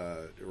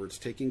it's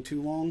taking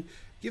too long,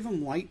 give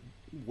them light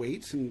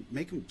weights and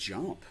make them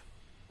jump.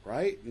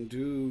 Right? And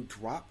do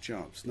drop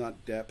jumps,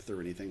 not depth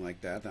or anything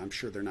like that. I'm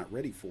sure they're not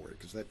ready for it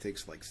because that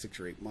takes like 6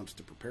 or 8 months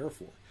to prepare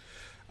for.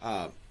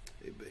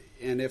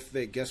 And if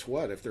guess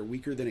what? If they're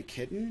weaker than a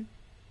kitten,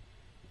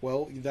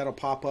 well, that'll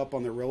pop up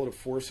on the relative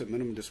force at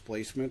minimum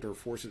displacement or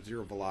force at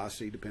zero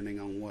velocity, depending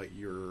on what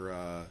your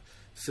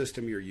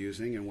system you're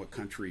using and what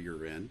country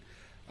you're in.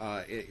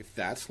 If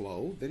that's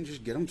low, then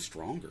just get them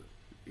stronger.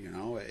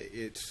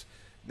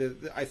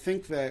 I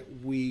think that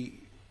we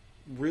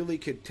really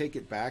could take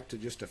it back to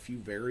just a few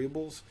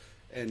variables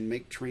and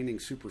make training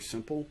super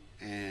simple,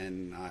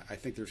 and I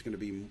think there's going to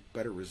be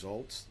better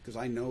results because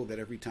I know that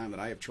every time that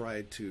I have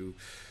tried to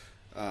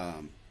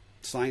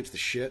science the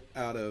shit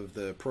out of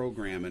the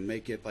program and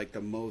make it like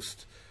the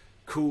most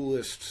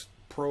coolest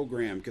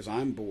program because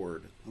I'm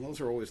bored, and those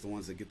are always the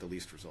ones that get the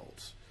least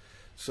results.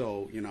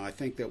 So I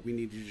think that we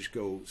need to just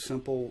go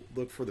simple,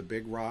 look for the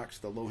big rocks,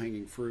 the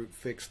low-hanging fruit,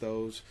 fix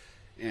those,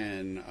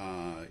 and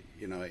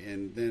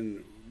and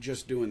then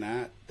just doing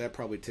that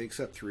probably takes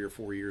up 3 or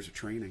 4 years of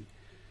training.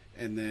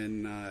 And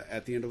then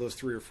at the end of those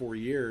 3 or 4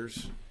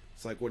 years,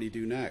 it's like, what do you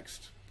do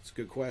next? It's a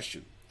good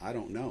question. I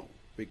don't know,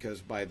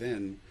 because by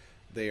then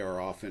they are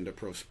off into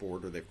pro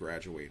sport or they've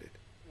graduated.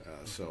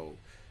 So,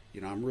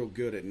 I'm real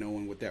good at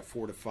knowing what that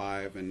 4 to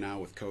 5 and now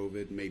with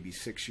COVID, maybe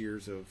 6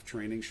 years of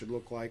training should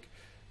look like.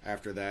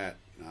 After that,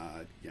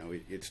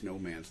 it's no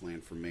man's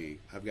land for me.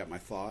 I've got my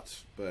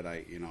thoughts, but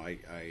I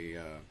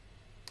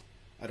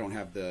don't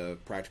have the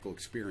practical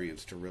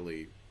experience to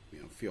really,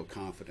 feel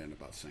confident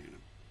about saying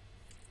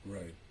it.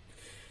 Right.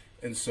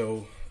 And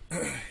so,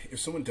 if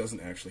someone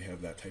doesn't actually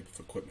have that type of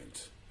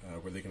equipment,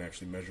 where they can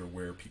actually measure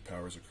where peak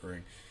power is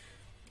occurring,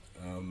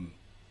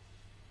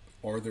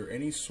 are there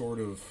any sort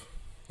of,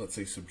 let's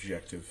say,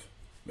 subjective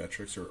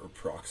metrics or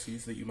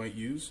proxies that you might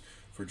use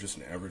for just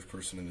an average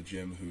person in the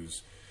gym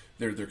who's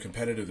they're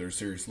competitive, they're a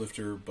serious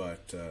lifter,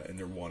 but and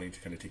they're wanting to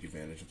kind of take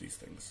advantage of these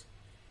things.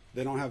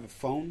 They don't have a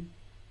phone?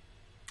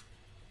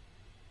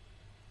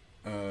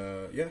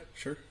 Yeah,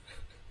 sure.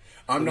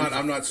 I'm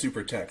not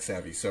super tech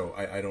savvy, so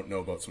I don't know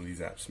about some of these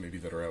apps maybe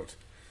that are out.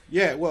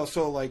 Yeah, well,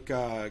 so like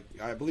I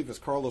believe it's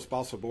Carlos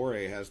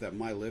Balsobore has that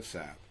My Lifts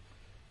app,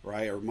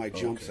 right, or My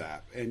Jumps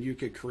app, and you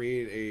could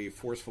create a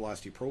force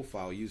velocity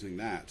profile using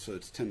that. So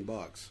it's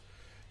 $10.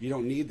 You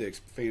don't need the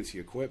fancy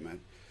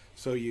equipment.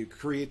 So you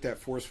create that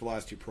force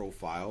velocity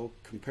profile,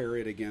 compare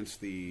it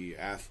against the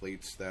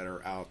athletes that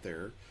are out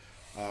there,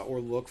 or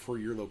look for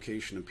your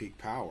location of peak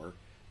power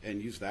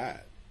and use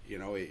that. You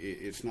know,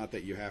 it's not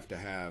that you have to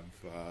have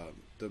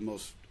the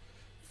most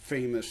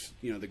famous,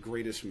 you know, the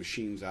greatest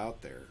machines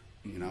out there.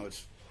 You know,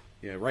 it's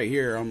right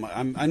here.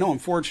 I know I'm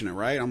fortunate,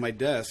 right? On my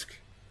desk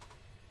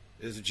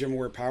is a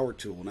GymAware power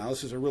tool. Now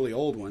this is a really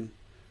old one.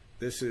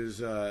 This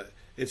is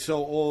it's so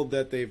old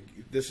that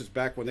this is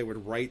back when they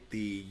would write the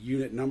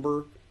unit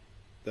number,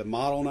 the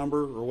model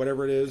number, or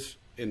whatever it is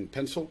in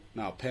pencil,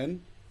 now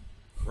pen,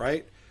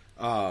 right?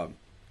 Because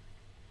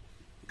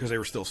they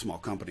were still a small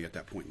company at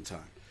that point in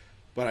time.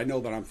 But I know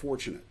that I'm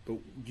fortunate. But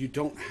you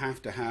don't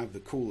have to have the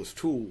coolest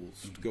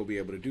tools to go be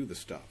able to do the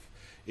stuff.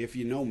 If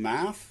you know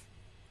math,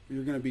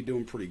 you're going to be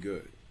doing pretty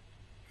good.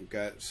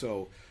 Okay,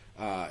 so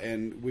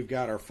and we've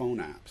got our phone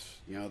apps.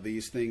 You know,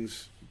 these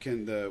things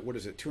can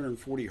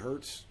 240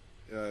 hertz,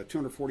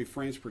 240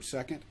 frames per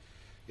second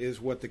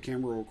is what the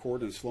camera will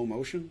record in slow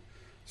motion.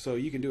 So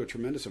you can do a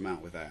tremendous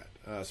amount with that.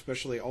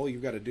 Especially all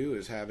you've got to do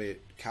is have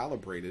it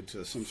calibrated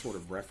to some sort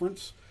of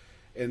reference.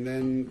 And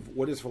then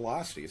what is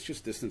velocity? It's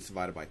just distance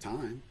divided by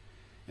time.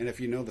 And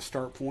if you know the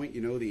start point, you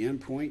know the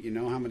end point, you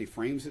know how many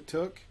frames it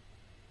took,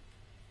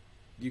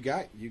 you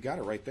got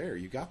it right there.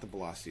 You got the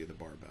velocity of the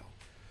barbell.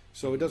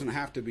 So it doesn't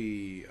have to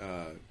be,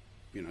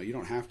 you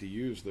don't have to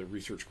use the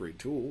research grade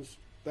tools.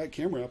 That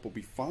camera app will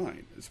be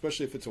fine,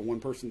 especially if it's a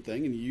one-person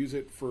thing and you use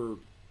it for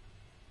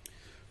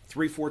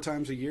 3-4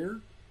 times a year.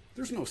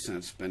 There's no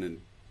sense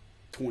spending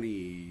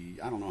 20,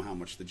 I don't know how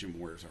much the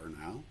GymAwares are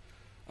now.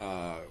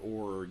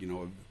 Or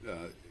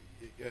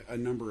a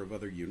number of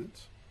other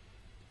units,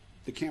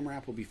 the camera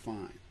app will be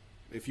fine.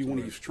 If you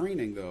want to use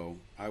training, though,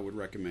 I would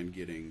recommend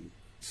getting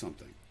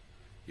something.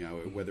 You know,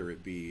 whether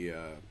it be,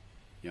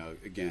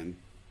 again,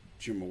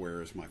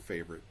 GymAware is my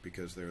favorite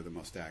because they're the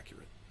most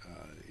accurate.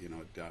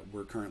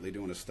 We're currently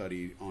doing a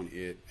study on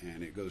it,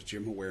 and it goes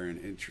GymAware,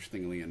 and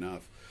interestingly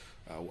enough,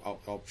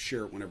 I'll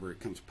share it whenever it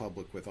comes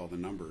public with all the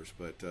numbers.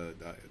 But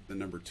the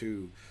number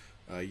 2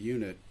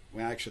 unit.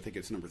 Well, I actually think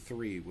it's number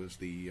 3 was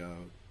the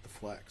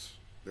Flex,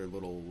 their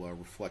little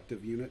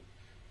reflective unit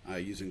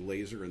using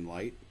laser and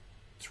light.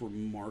 It's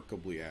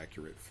remarkably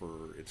accurate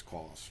for its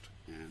cost,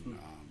 and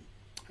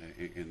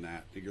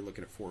that you're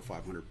looking at $400 or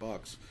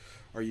 $500.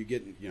 Are you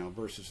getting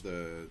versus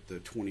the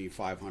 $2,500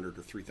 or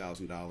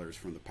 $3,000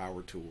 from the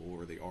power tool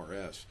or the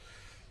RS?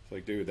 It's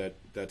like, dude,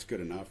 that's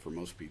good enough for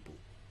most people.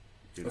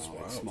 It's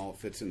small, it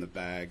fits in the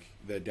bag.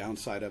 The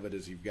downside of it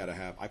is you've got to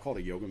have, I call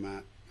it a yoga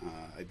mat.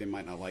 They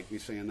might not like me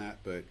saying that,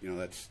 but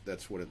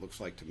that's what it looks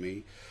like to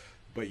me.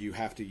 But you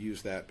have to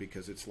use that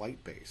because it's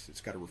light based.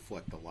 It's got to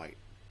reflect the light.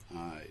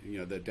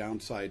 The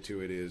downside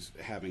to it is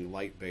having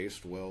light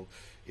based. Well,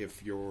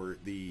 if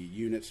the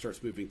unit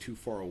starts moving too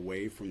far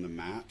away from the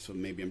mat, so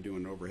maybe I'm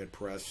doing an overhead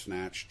press,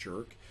 snatch,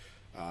 jerk,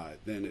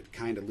 then it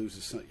kind of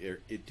loses some.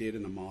 It did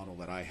in the model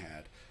that I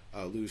had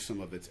lose some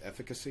of its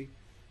efficacy.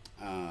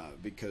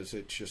 Because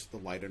it's just the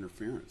light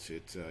interference.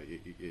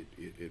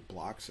 It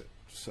blocks it.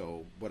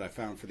 So what I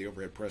found for the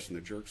overhead press and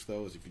the jerks,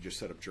 though, is if you just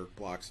set up jerk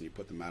blocks and you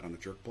put the mat on the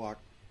jerk block,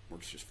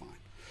 works just fine.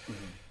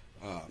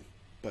 Mm-hmm.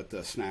 But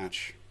the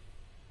snatch,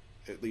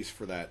 at least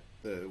for that,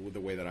 the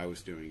way that I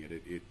was doing it,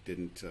 it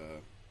didn't.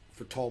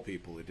 For tall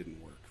people, it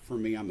didn't work. For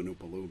me, I'm an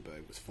Oompa Loompa.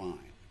 It was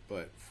fine.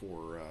 But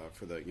for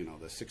the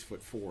the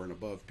 6'4" and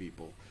above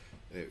people,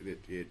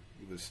 it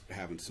was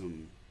having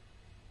some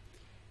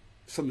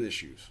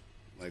issues.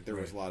 Like there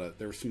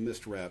were some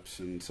missed reps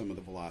and some of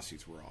the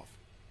velocities were off.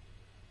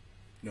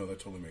 No, that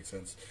totally makes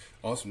sense.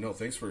 Awesome. No,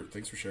 thanks for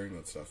sharing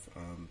that stuff.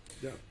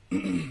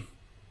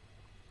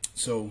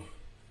 So,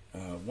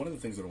 one of the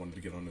things that I wanted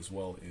to get on as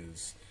well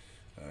is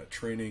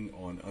training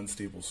on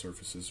unstable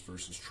surfaces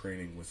versus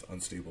training with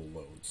unstable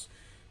loads.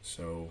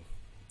 So,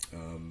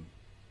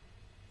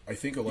 I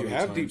think a lot of the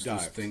times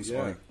these things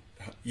aren't.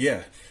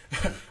 Yeah,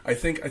 I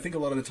think a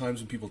lot of the times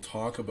when people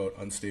talk about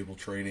unstable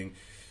training,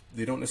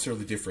 they don't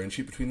necessarily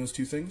differentiate between those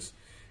two things.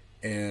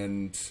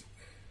 And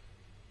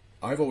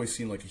I've always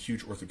seen like a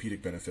huge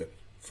orthopedic benefit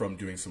from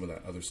doing some of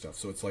that other stuff.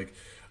 So it's like,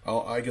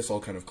 I guess I'll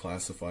kind of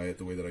classify it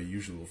the way that I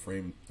usually will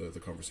frame the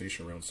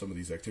conversation around some of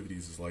these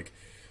activities is like,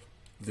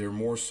 they're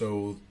more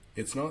so,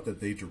 it's not that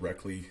they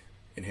directly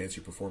enhance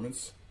your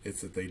performance,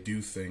 it's that they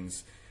do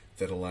things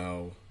that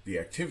allow the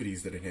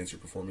activities that enhance your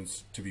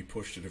performance to be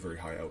pushed at a very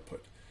high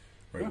output,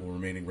 right, while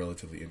remaining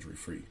relatively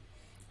injury-free.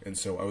 And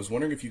so I was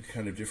wondering if you could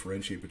kind of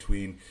differentiate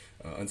between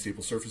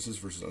unstable surfaces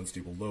versus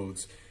unstable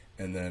loads,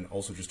 And then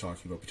also just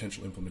talking about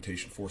potential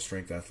implementation for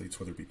strength athletes,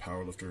 whether it be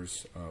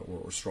powerlifters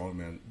or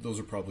strongmen. Those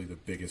are probably the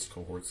biggest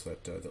cohorts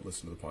that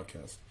listen to the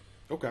podcast.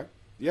 Okay.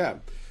 Yeah.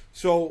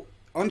 So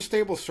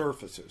unstable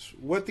surfaces.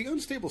 What the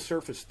unstable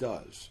surface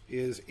does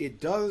is it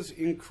does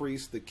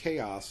increase the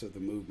chaos of the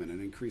movement and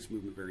increase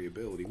movement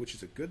variability, which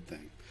is a good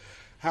thing.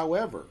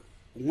 However,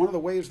 one of the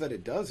ways that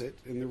it does it,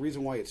 and the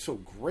reason why it's so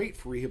great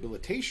for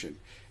rehabilitation,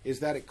 is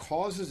that it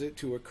causes it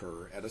to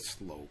occur at a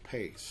slow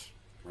pace.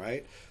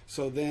 Right?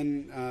 So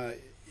then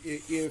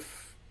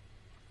if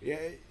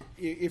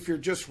you're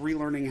just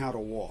relearning how to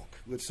walk,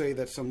 let's say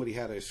that somebody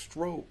had a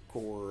stroke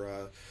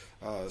or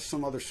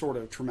some other sort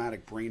of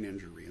traumatic brain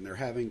injury and they're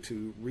having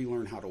to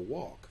relearn how to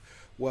walk.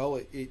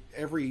 Well,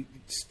 every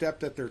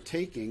step that they're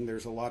taking,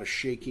 there's a lot of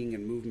shaking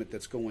and movement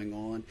that's going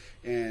on,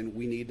 and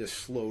we need to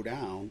slow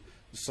down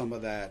some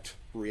of that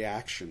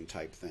reaction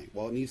type thing.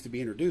 Well, it needs to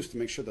be introduced to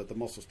make sure that the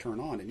muscles turn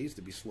on. It needs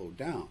to be slowed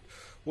down.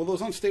 Well,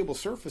 those unstable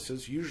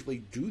surfaces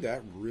usually do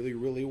that really,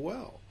 really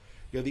well.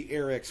 You know, the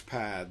AirX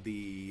pad,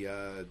 the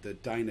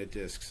Dyna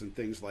discs and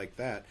things like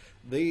that,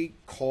 they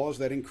cause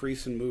that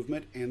increase in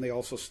movement, and they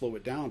also slow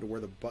it down to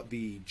where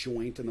the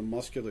joint and the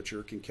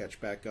musculature can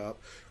catch back up,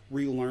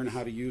 relearn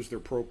how to use their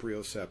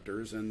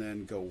proprioceptors, and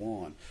then go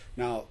on.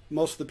 Now,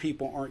 most of the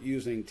people aren't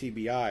using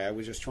TBI. I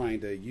was just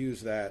trying to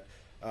use that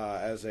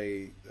as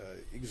a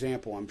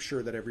example. I'm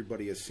sure that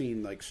everybody has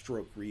seen like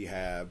stroke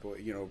rehab, or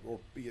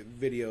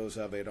videos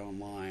of it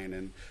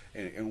online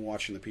and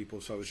watching the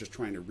people. So I was just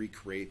trying to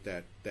recreate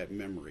that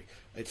memory.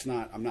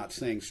 I'm not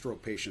saying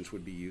stroke patients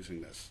would be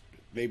using this.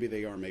 Maybe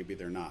they are, maybe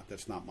they're not.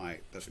 That's not my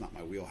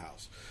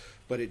wheelhouse.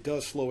 But it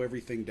does slow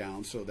everything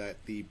down so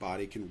that the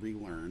body can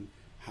relearn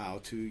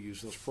how to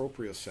use those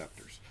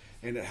proprioceptors.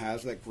 And it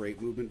has that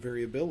great movement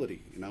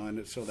variability,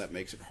 and so that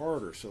makes it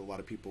harder. So a lot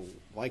of people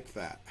like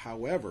that.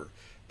 However,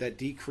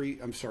 that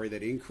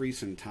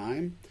increase in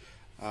time,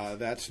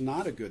 that's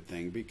not a good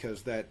thing,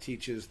 because that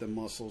teaches the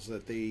muscles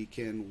that they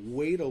can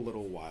wait a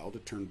little while to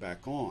turn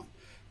back on.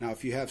 Now,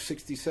 if you have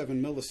 67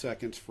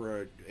 milliseconds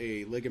for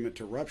a ligament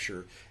to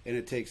rupture, and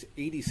it takes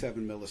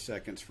 87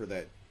 milliseconds for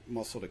that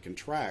muscle to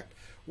contract,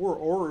 we're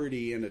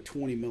already in a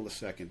 20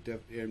 millisecond,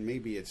 and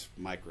maybe it's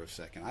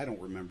microsecond. I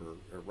don't remember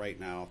right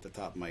now off the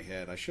top of my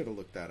head. I should have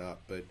looked that up,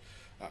 but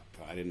I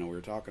didn't know we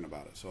were talking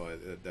about it, so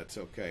that's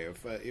okay.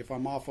 If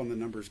I'm off on the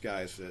numbers,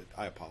 guys,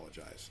 I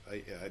apologize.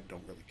 I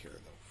don't really care,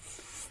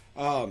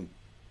 though.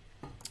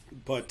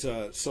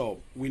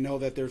 So we know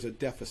that there's a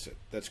deficit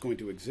that's going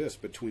to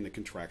exist between the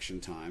contraction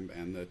time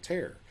and the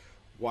tear.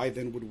 Why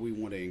then would we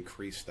want to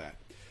increase that?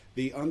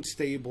 The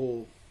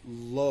unstable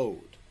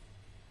load.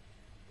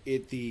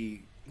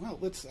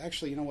 Let's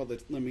actually,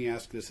 let me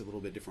ask this a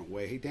little bit different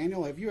way. Hey,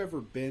 Daniel, have you ever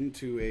been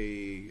to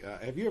a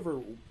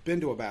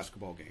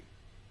basketball game?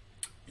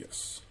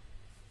 Yes.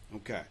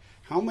 Okay.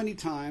 How many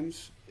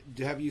times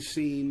have you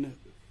seen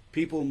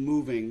people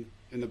moving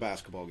in the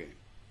basketball game?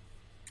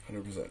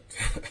 100%.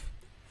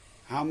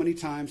 How many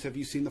times have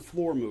you seen the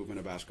floor move in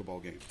a basketball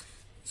game?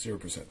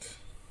 0%.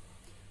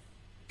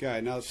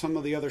 Okay. Now, some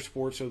of the other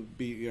sports would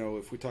be,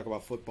 if we talk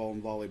about football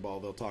and volleyball,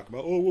 they'll talk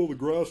about, the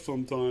grass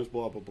sometimes,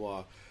 blah, blah,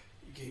 blah.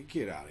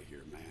 Get out of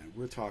here, man.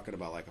 We're talking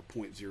about like a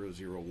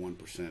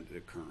 0.001%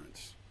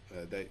 occurrence.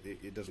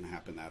 It doesn't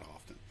happen that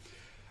often.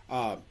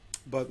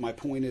 But my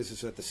point is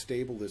that the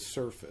surface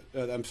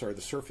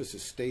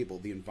is stable.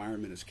 The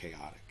environment is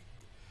chaotic.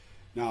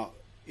 Now,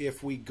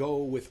 if we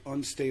go with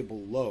unstable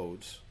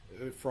loads,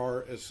 as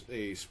far as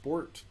a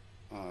sport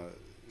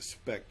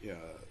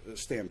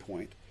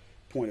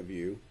point of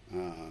view,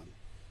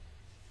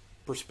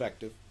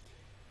 perspective,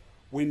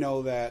 we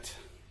know that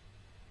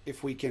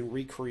if we can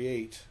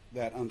recreate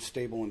that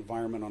unstable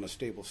environment on a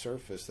stable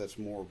surface, that's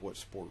more of what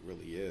sport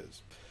really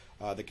is.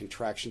 The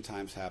contraction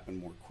times happen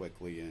more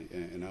quickly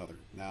and other.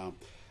 Now,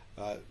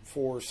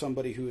 for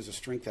somebody who is a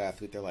strength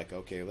athlete, they're like,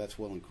 okay, that's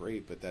well and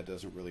great, but that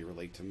doesn't really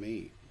relate to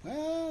me.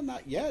 Well,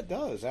 not yet. It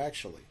does,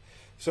 actually.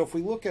 So if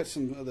we look at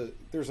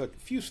there's a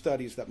few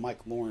studies that Mike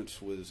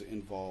Lawrence was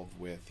involved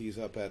with. He's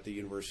up at the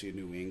University of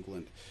New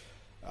England.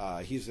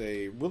 He's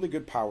a really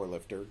good power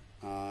lifter,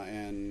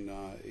 and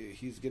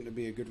he's getting to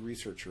be a good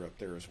researcher up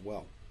there as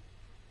well.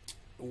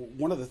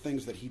 One of the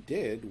things that he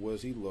did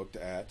was he looked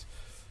at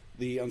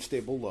the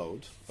unstable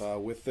loads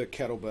with the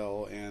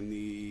kettlebell and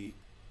the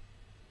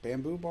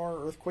bamboo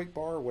bar, earthquake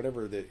bar,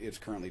 whatever that it's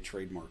currently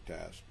trademarked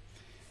as.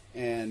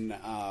 And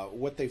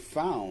what they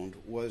found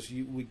was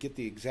we get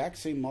the exact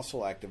same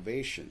muscle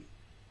activation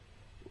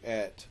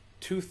at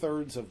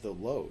 2/3 of the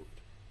load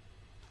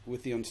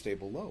with the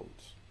unstable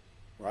loads,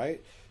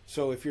 right?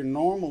 So if you're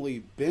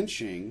normally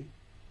benching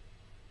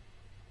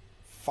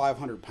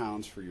 500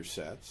 pounds for your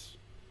sets,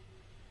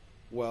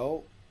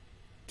 well,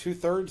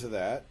 2/3 of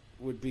that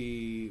would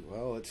be,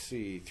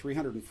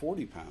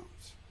 340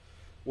 pounds.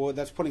 Well,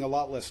 that's putting a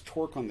lot less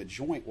torque on the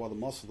joint while the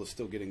muscle is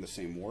still getting the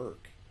same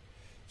work.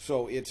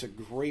 So it's a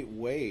great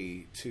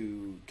way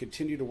to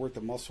continue to work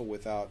the muscle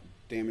without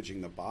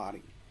damaging the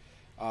body.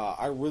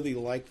 I really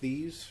like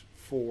these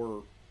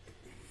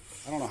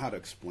I don't know how to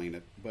explain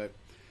it, but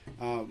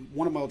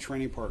One of my old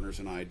training partners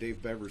and I,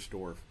 Dave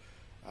Beversdorf,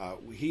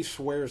 he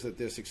swears that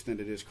this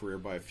extended his career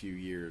by a few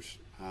years,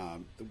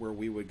 where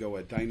we would go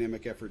a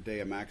dynamic effort day,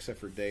 a max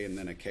effort day, and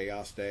then a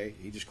chaos day.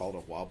 He just called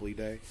it a wobbly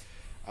day.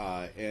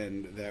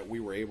 And that we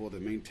were able to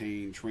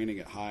maintain training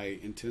at high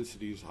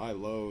intensities, high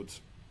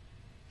loads,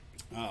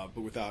 but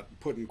without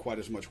putting quite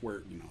as much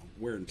wear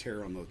and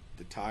tear on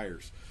the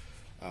tires,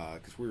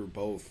 because we were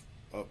both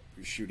up.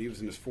 Shoot, he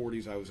was in his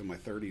 40s, I was in my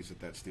 30s at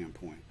that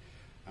standpoint,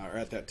 or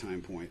at that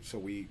time point. So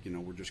we,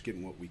 we're just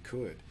getting what we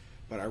could.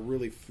 But I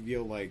really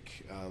feel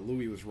like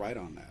Louis was right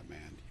on that,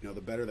 man.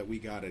 The better that we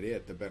got at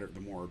it, the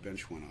more our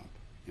bench went up.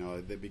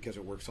 Because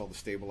it works all the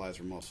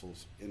stabilizer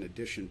muscles in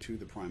addition to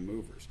the prime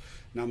movers.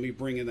 Now, me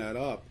bringing that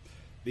up,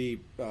 the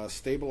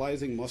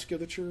stabilizing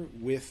musculature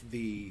with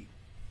the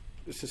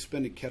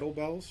suspended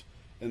kettlebells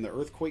and the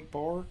earthquake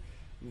bar,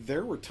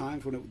 there were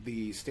times when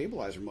the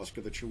stabilizer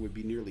musculature would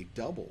be nearly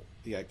double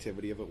the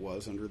activity of it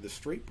was under the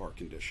straight bar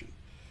condition.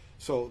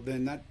 So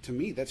then that, to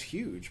me, that's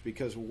huge,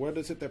 because what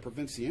is it that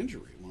prevents the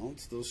injury? Well,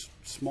 it's those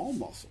small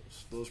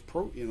muscles, those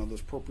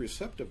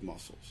proprioceptive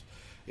muscles.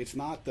 It's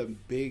not the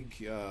big...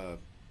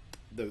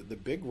 the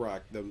big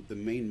rock, the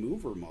main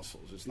mover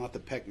muscles. It's not the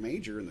pec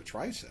major and the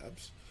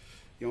triceps.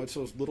 It's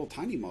those little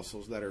tiny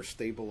muscles that are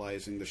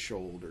stabilizing the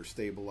shoulder,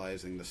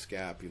 stabilizing the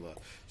scapula,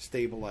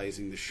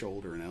 stabilizing the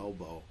shoulder and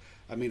elbow.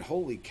 I mean,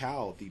 holy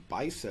cow, the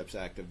biceps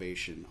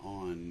activation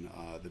on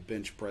the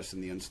bench press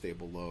and the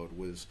unstable load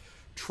was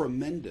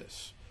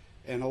tremendous.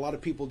 And a lot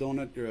of people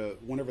don't,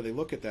 whenever they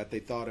look at that, they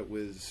thought it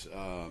was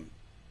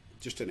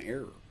just an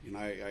error.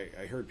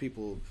 I heard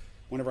people...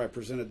 Whenever I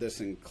presented this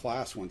in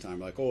class one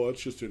time, like, oh,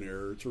 it's just an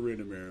error. It's a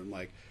random error. I'm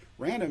like,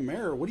 random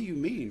error? What do you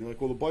mean? They're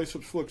like, well, the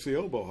biceps flex the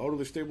elbow. How do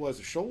they stabilize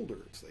the shoulder?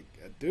 It's like,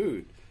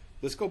 dude,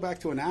 let's go back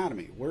to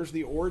anatomy. Where's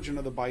the origin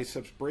of the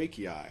biceps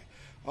brachii?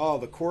 Oh,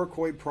 the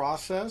coracoid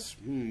process?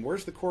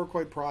 Where's the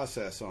coracoid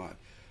process on?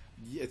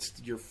 It's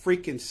your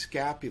freaking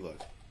scapula.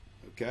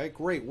 Okay,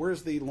 great.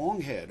 Where's the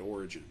long head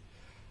origin?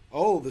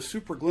 Oh, the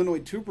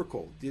supraglenoid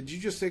tubercle. Did you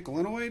just say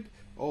glenoid?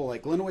 Oh,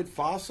 like glenoid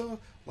fossa?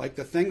 Like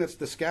the thing that's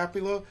the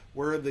scapula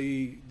where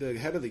the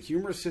head of the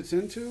humerus sits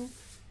into?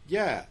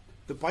 Yeah,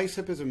 the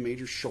bicep is a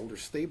major shoulder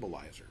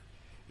stabilizer.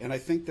 And I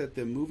think that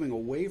the moving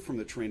away from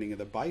the training of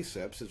the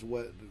biceps is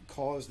what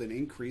caused an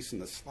increase in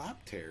the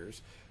slap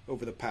tears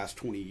over the past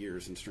 20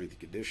 years in strength and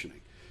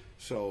conditioning.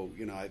 So,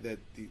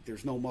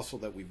 there's no muscle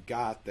that we've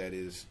got that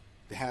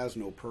has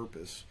no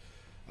purpose.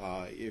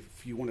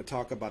 If you want to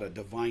talk about a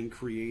divine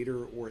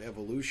creator or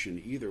evolution,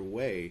 either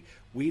way,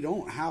 we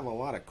don't have a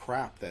lot of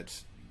crap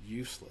that's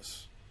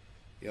useless.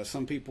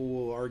 Some people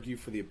will argue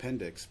for the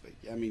appendix, but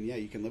I mean, yeah,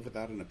 you can live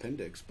without an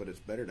appendix, but it's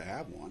better to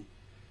have one.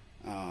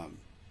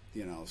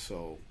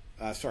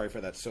 Sorry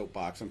for that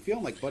soapbox. I'm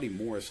feeling like Buddy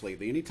Morris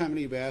lately. Anytime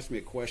anybody asks me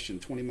a question,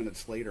 20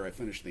 minutes later, I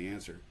finish the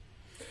answer.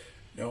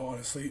 No,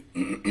 honestly,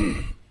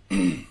 oh,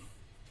 I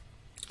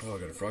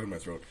got a frog in my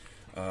throat.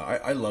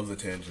 I love the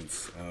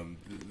tangents.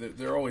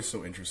 They're always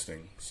so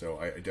interesting, so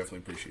I definitely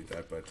appreciate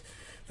that. But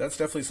that's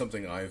definitely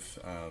something I've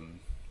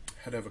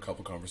had to have a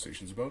couple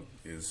conversations about,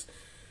 is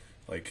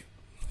like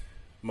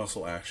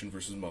muscle action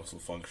versus muscle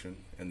function,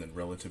 and then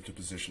relative to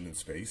position in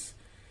space.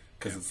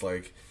 Because it's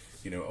like,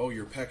 oh,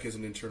 your pec is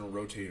an internal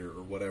rotator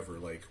or whatever.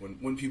 Like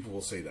when people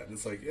will say that, and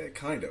it's like, yeah,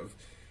 kind of.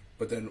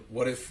 But then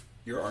what if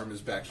your arm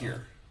is back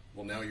here?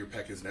 Well, now your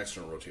pec is an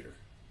external rotator.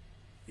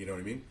 You know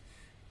what I mean?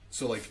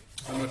 So, like,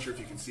 I'm not sure if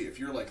you can see. If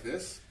you're like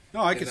this...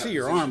 No, I can see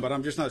your arm, but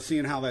I'm just not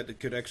seeing how that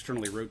could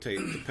externally rotate.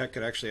 The pec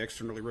could actually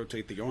externally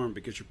rotate the arm,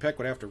 because your pec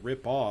would have to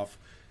rip off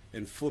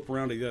and flip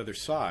around to the other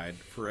side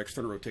for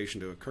external rotation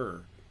to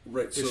occur.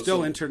 Right. It's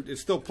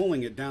still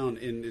pulling it down,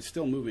 and it's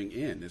still moving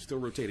in. It's still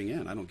rotating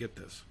in. I don't get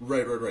this.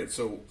 Right.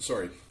 So,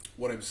 sorry.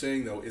 What I'm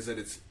saying, though, is that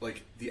it's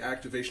like the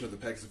activation of the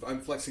pec. If I'm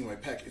flexing my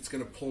pec, it's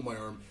going to pull my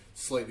arm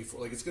slightly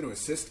forward. Like, it's going to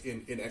assist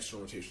in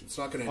external rotation. It's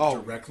not going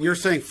to directly... You're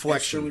saying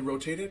flexion. Externally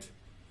rotate it.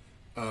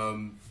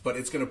 But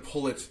it's going to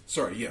pull it.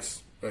 Sorry,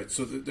 yes, right.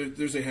 So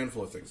there's a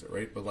handful of things there,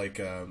 right? But like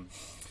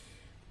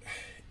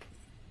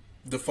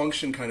the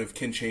function kind of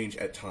can change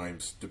at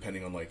times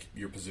depending on like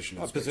your position.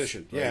 In space,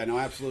 position, right? Yeah, no,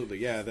 absolutely,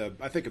 yeah.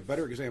 I think a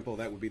better example of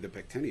that would be the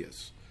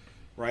pectineus,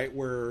 right?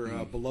 Where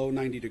below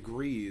 90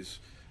 degrees,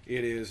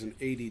 it is an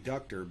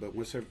adductor, but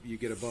once you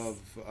get above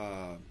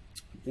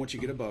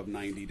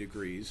 90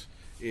 degrees,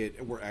 it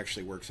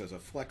actually works as a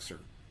flexor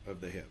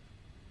of the hip.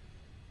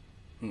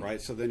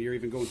 Right, so then you're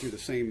even going through the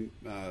same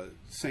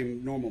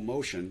normal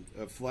motion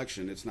of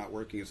flexion. It's not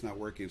working.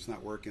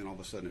 And all of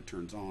a sudden, it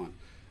turns on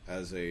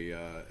as a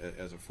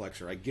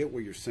flexor. I get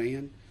what you're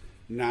saying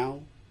now.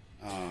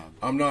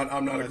 I'm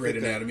not a great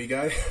anatomy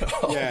guy.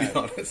 I'll be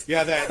honest.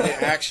 Yeah,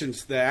 the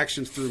actions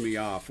threw me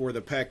off. Where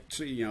the pec,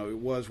 it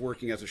was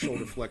working as a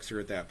shoulder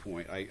flexor at that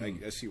point.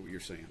 I see what you're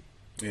saying.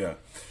 Yeah,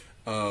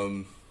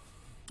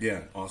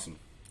 awesome.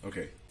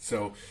 Okay,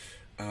 so.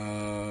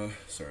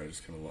 Sorry, I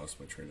just kind of lost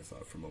my train of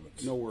thought for a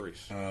moment. No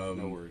worries.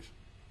 No worries.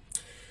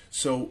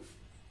 So,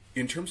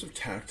 in terms of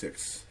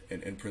tactics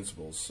and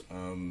principles,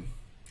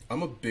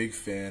 I'm a big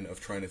fan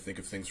of trying to think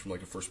of things from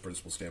like a first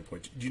principle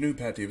standpoint. Do you know who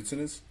Pat Davidson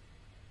is?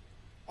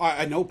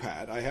 I know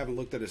Pat. I haven't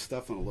looked at his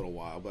stuff in a little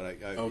while, but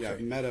Okay. yeah,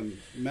 I've met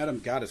him.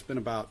 God, it's been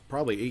about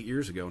probably 8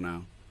 years ago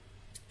now.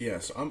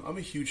 Yes, I'm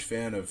a huge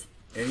fan of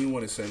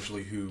anyone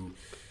essentially who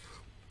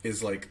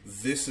is like,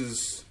 this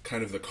is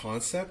kind of the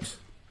concept,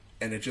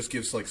 and it just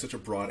gives like such a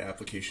broad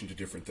application to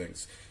different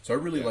things. So I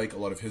really like a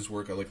lot of his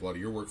work. I like a lot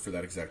of your work for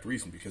that exact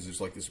reason, because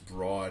there's like this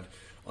broad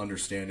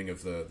understanding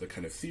of the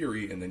kind of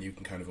theory, and then you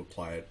can kind of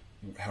apply it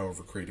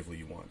however creatively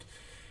you want.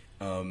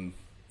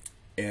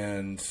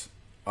 And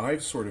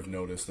I've sort of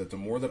noticed that the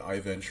more that I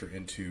venture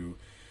into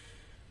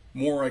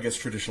more, I guess,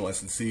 traditional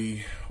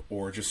S&C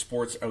or just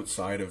sports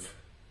outside of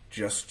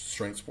just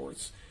strength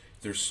sports,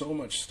 there's so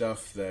much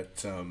stuff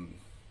that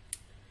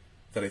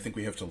that I think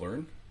we have to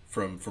learn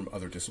from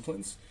other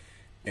disciplines.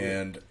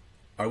 And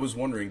I was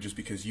wondering, just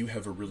because you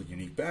have a really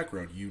unique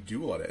background, you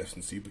do a lot of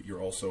S&C, but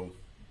you're also,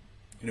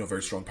 you know, a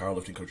very strong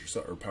powerlifting coach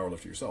yourself, or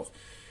powerlifter yourself.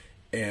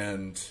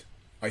 And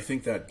I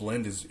think that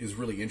blend is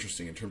really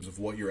interesting in terms of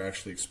what you're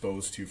actually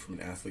exposed to from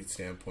an athlete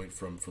standpoint,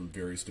 from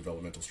various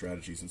developmental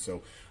strategies. And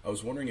so I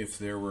was wondering if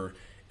there were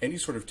any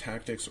sort of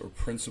tactics or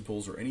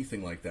principles or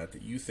anything like that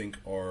that you think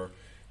are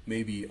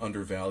maybe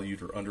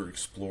undervalued or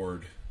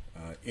underexplored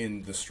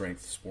in the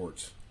strength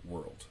sports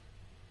world.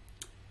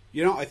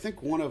 You know, I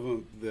think one of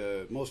them,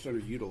 the most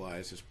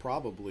underutilized, is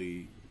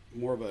probably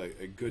more of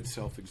a good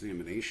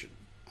self-examination.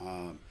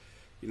 You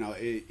know,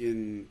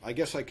 I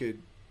guess I could.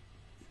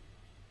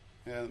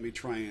 Let me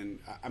try and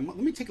let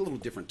me take a little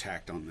different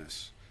tact on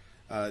this,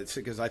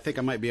 because I think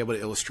I might be able to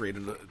illustrate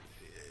it.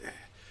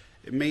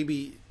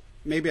 Maybe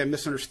I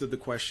misunderstood the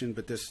question,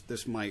 but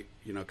this might,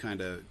 you know,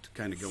 kind of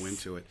go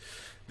into it.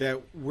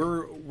 That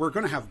we're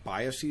going to have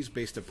biases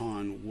based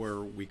upon where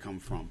we come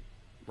from,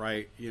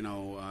 right? You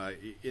know,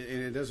 and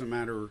it doesn't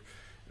matter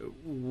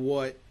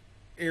what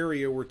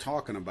area we're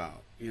talking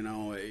about. You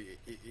know, it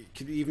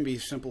could even be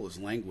as simple as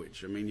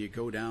language. I mean, you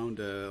go down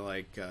to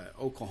like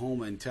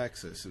Oklahoma and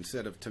Texas,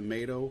 instead of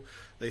tomato,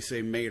 they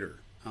say mater.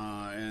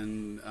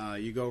 And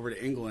you go over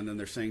to England and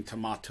they're saying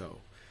tomato.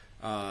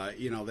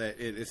 You know, that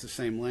it's the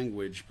same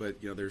language, but,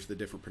 you know, there's the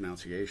different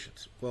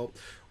pronunciations. Well,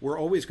 we're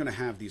always going to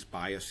have these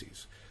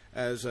biases.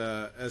 As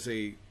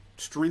a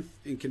strength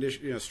and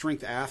condition, you know,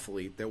 strength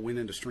athlete that went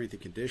into strength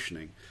and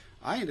conditioning,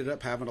 I ended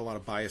up having a lot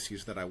of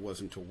biases that I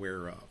wasn't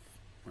aware of,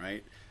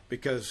 right?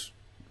 Because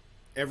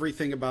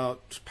everything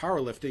about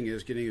powerlifting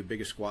is getting the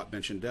biggest squat,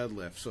 bench, and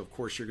deadlift. So, of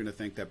course, you're going to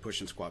think that push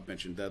and squat,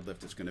 bench, and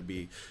deadlift is going to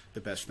be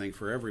the best thing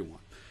for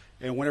everyone.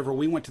 And whenever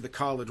we went to the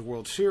College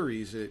World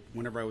Series,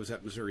 whenever I was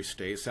at Missouri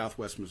State,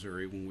 Southwest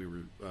Missouri, when we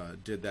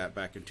did that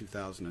back in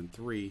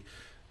 2003,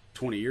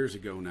 20 years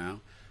ago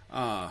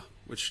now,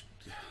 which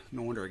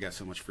no wonder I got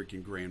so much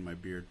freaking gray in my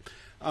beard,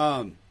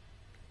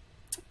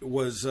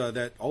 was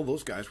that all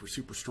those guys were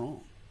super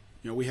strong.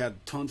 You know, we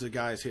had tons of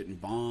guys hitting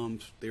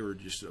bombs. They were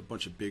just a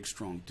bunch of big,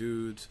 strong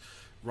dudes.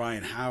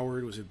 Ryan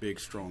Howard was a big,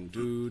 strong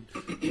dude.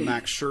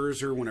 Max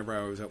Scherzer, whenever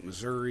I was out in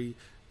Missouri,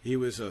 he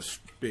was a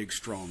big,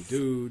 strong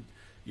dude.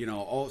 You know,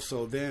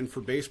 also then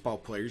for baseball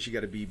players, you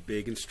got to be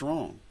big and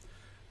strong.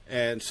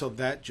 And so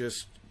that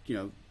just, you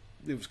know,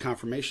 it was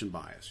confirmation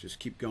bias. Just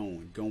keep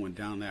going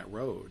down that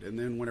road. And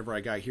then whenever I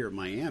got here at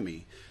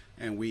Miami,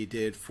 and we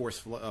did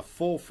a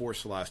full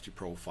force velocity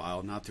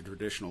profile, not the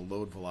traditional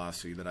load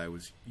velocity that I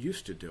was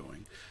used to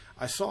doing,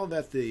 I saw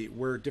that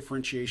where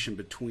differentiation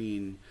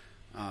between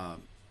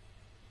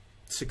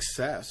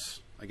success,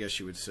 I guess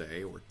you would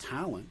say, or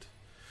talent,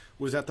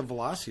 was at the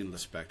velocity end of the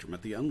spectrum,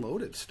 at the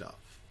unloaded stuff,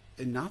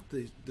 and not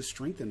the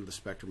strength end of the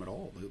spectrum at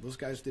all. Those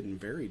guys didn't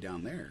vary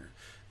down there.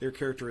 Their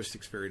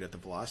characteristics varied at the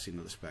velocity end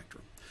of the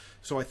spectrum.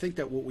 So I think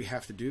that what we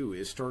have to do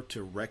is start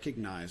to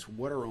recognize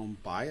what our own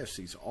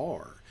biases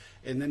are,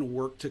 and then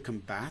work to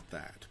combat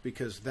that,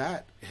 because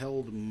that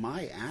held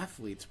my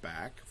athletes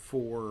back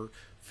for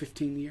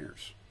 15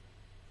 years,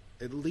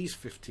 at least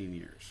 15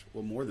 years,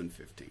 well, more than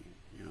 15.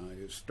 You know,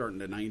 it was starting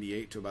to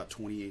 98 to about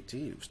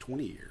 2018. It was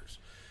 20 years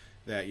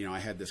that, you know, I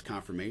had this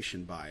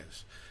confirmation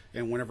bias.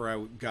 And whenever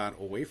I got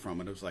away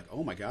from it, it was like,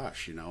 oh my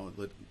gosh, you know,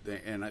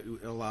 and it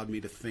allowed me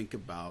to think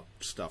about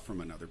stuff from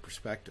another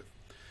perspective.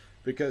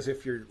 Because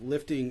if you're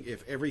lifting,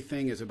 if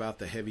everything is about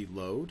the heavy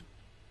load,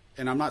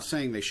 and I'm not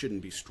saying they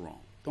shouldn't be strong.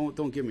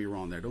 Don't get me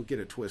wrong there. Don't get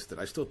it twisted.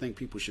 I still think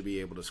people should be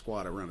able to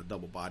squat around a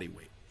double body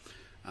weight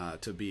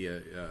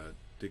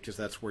because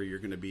that's where you're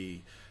going to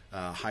be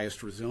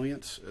highest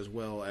resilience, as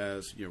well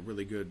as, you know,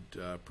 really good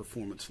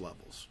performance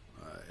levels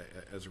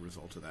as a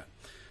result of that.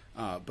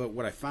 But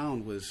what I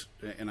found was,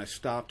 and I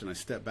stopped and I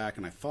stepped back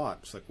and I thought,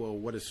 it's like, well,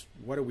 what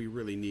do we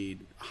really need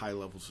high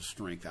levels of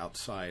strength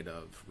outside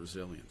of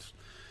resilience?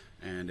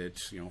 And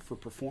it's, you know, for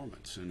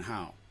performance. And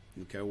how?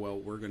 Okay, well,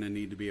 we're going to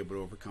need to be able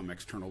to overcome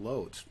external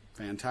loads.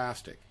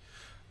 Fantastic.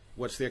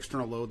 What's the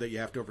external load that you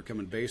have to overcome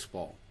in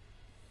baseball?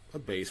 A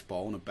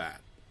baseball and a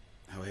bat.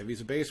 How heavy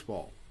is a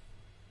baseball?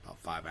 About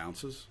 5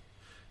 ounces.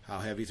 How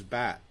heavy is a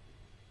bat?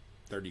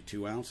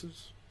 32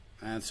 ounces.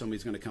 And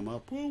somebody's going to come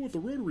up, well, with the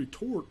rotary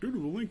torque, due to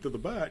the length of the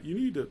bat, you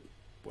need to,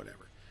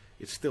 whatever.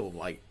 It's still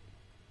light.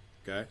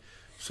 Okay,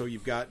 so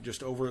you've got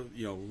just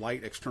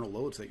light external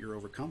loads that you're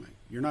overcoming.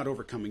 You're not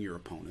overcoming your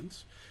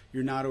opponents.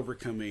 You're not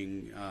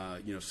overcoming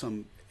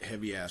some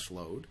heavy ass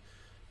load.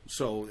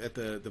 So at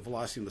the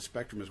velocity of the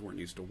spectrum is where it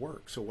needs to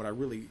work. So what I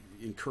really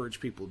encourage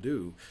people to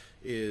do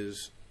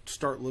is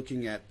start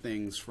looking at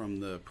things from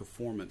the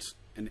performance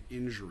and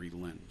injury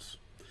lens,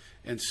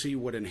 and see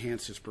what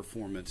enhances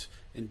performance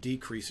and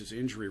decreases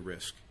injury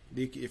risk.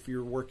 If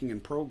you're working in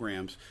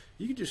programs,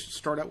 you can just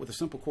start out with a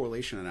simple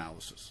correlation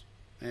analysis,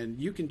 and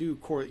you can do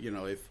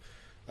if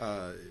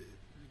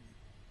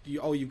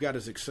all you've got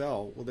is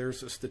Excel, well,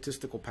 there's a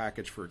statistical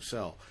package for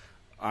Excel.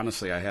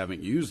 Honestly, I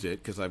haven't used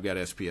it because I've got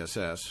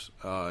SPSS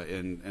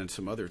and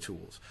some other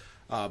tools.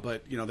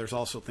 But there's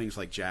also things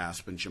like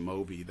JASP and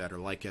Jamovi that are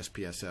like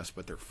SPSS,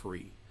 but they're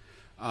free.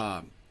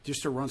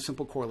 Just to run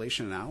simple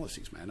correlation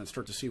analyses, man, and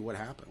start to see what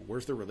happened.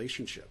 Where's the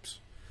relationships?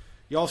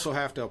 You also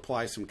have to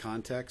apply some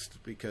context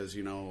because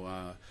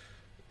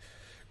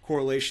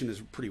correlation is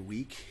pretty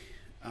weak.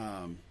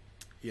 And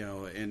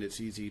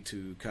it's easy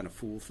to kind of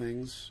fool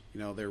things.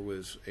 There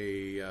was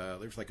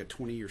like a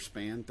 20-year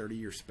span,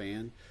 30-year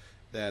span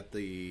that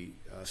the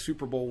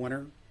Super Bowl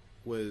winner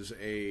was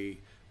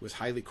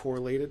highly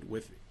correlated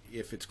with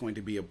if it's going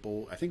to be a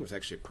bull. I think it was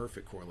actually a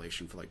perfect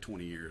correlation for like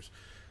 20 years.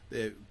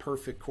 The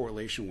perfect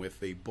correlation with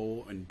the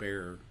bull and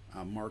bear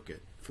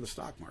market for the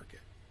stock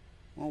market.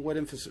 Well,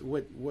 if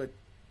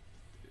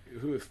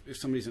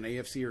somebody's an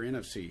AFC or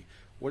NFC,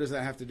 what does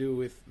that have to do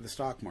with the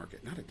stock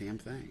market? Not a damn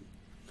thing.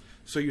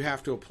 So you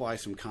have to apply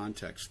some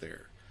context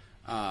there.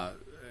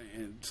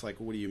 And it's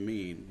like, what do you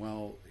mean?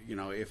 Well,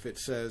 if it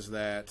says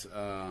that,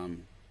 oh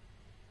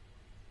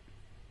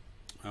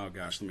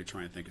gosh, let me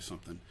try and think of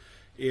something.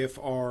 If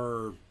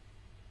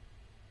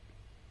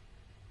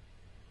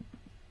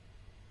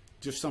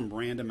just some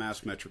random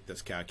ass metric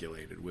that's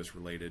calculated was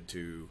related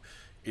to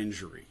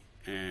injury,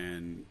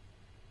 and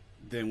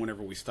then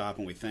whenever we stop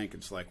and we think,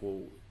 it's like,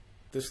 well,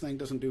 this thing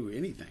doesn't do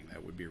anything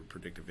that would be a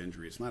predictive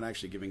injury. It's not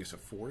actually giving us a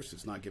force.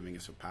 It's not giving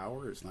us a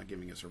power. It's not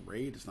giving us a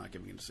rate. It's not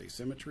giving us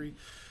asymmetry.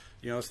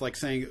 It's like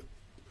saying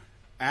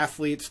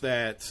athletes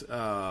that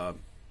have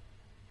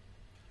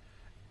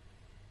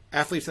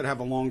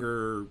a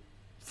longer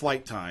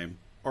flight time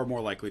are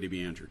more likely to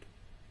be injured.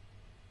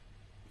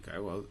 Okay,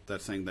 well,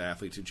 that's saying the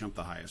athletes who jump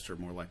the highest are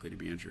more likely to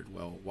be injured.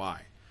 Well,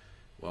 why?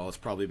 Well, it's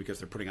probably because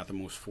they're putting out the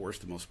most force,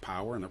 the most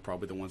power, and they're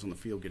probably the ones on the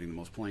field getting the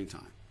most playing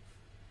time.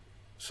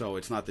 So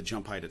it's not the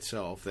jump height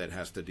itself that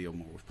has to deal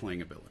more with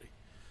playing ability.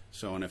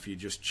 So, and if you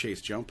just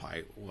chase jump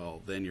height,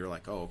 well, then you're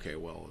like, oh, okay,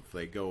 well, if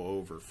they go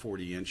over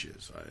 40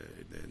 inches,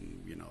 then,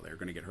 they're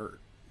going to get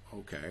hurt.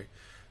 Okay.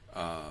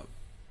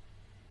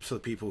 So the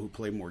people who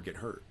play more get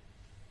hurt.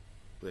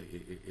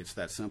 It's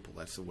that simple.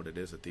 That's what it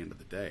is at the end of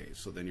the day.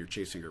 So then you're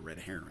chasing a red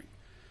herring.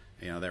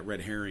 That red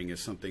herring is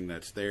something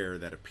that's there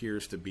that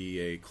appears to be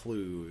a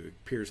clue, it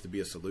appears to be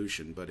a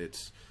solution, but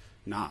it's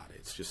not.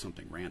 It's just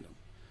something random,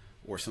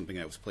 or something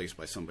that was placed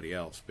by somebody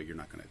else, but you're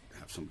not going to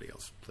have somebody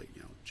else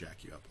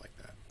jack you up like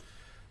that.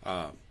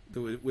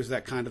 Was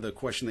that kind of the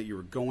question that you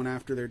were going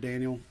after there,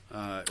 Daniel?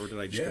 Or did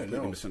I just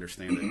completely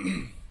misunderstand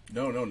it?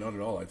 No, not at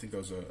all. I think that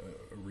was a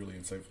really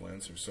insightful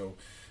answer. So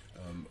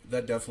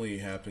that definitely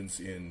happens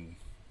in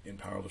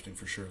powerlifting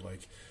for sure.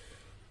 Like,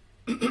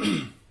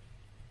 I'm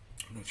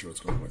not sure what's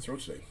going on in my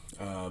throat today.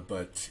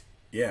 But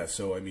yeah,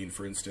 so I mean,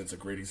 for instance, a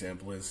great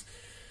example is,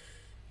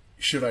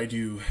 should I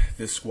do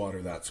this squat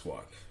or that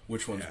squat?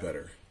 Which one's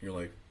better? You're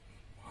like,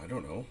 I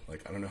don't know.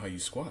 Like, I don't know how you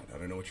squat. I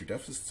don't know what your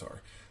deficits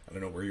are. I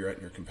don't know where you're at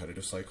in your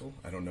competitive cycle.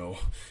 I don't know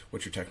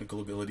what your technical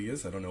ability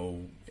is. I don't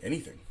know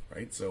anything,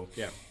 right? So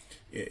yeah,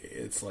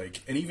 it's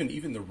like, and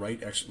even the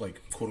right,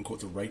 quote unquote,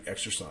 the right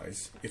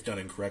exercise, if done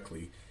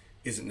incorrectly,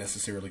 isn't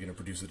necessarily going to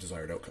produce the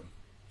desired outcome.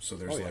 So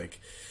there's I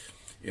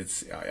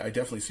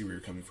definitely see where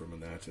you're coming from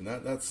on that, and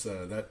that's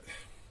that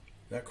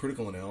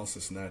critical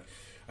analysis and that,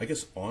 I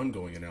guess,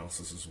 ongoing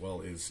analysis as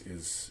well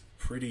is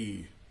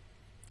pretty,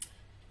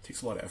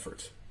 takes a lot of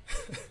effort.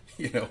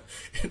 I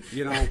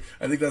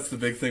think that's the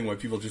big thing why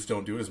people just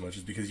don't do it as much,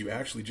 is because you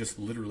actually just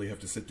literally have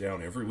to sit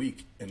down every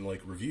week and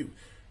review.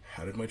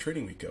 How did my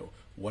training week go?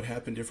 What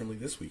happened differently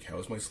this week? How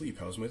was my sleep?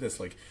 How was my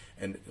this?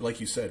 And like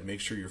you said,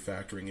 make sure you're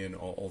factoring in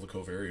all the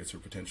covariates or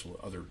potential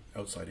other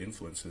outside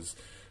influences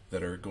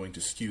that are going to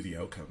skew the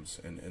outcomes,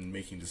 and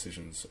making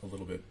decisions a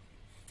little bit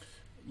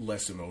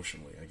less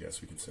emotionally, I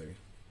guess we can say.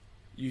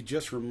 You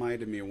just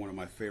reminded me of one of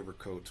my favorite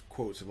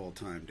quotes of all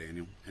time,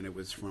 Daniel, and it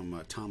was from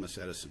Thomas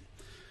Edison.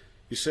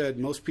 He said,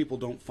 most people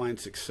don't find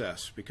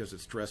success because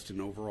it's dressed in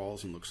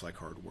overalls and looks like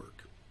hard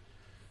work.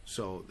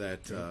 So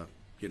that,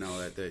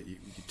 that you're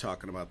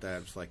talking about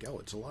that, it's like, oh,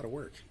 it's a lot of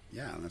work.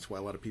 Yeah, and that's why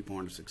a lot of people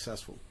aren't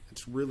successful.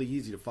 It's really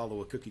easy to follow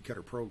a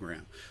cookie-cutter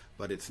program,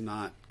 but it's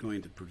not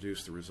going to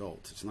produce the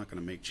results. It's not going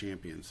to make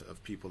champions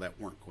of people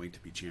that weren't going to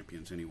be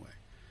champions anyway.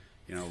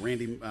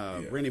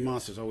 Randy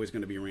Moss is always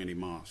going to be Randy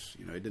Moss.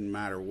 It didn't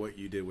matter what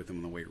you did with him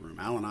in the weight room.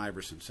 Allen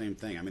Iverson, same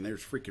thing. I mean,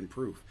 there's freaking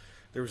proof.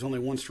 There was only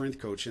one strength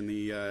coach in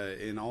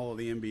in all of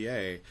the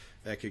NBA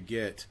that could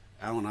get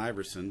Allen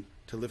Iverson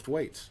to lift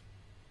weights,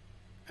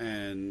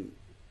 and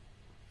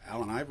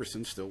Allen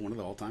Iverson's still one of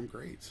the all-time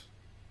greats.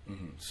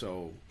 Mm-hmm.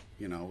 So,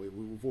 you know,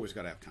 we've always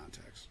got to have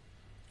context.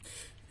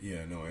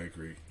 Yeah, no, I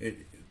agree.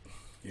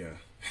 Yeah,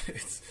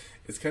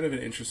 it's kind of an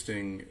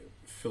interesting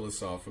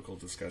philosophical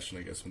discussion,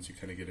 I guess, once you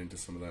kind of get into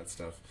some of that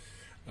stuff.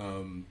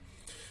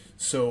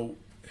 So,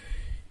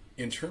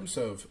 in terms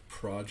of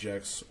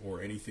projects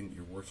or anything that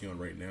you're working on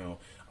right now,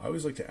 I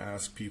always like to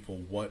ask people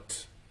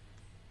what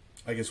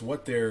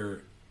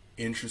they're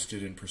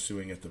interested in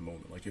pursuing at the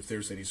moment. Like if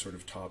there's any sort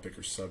of topic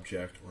or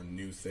subject or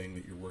new thing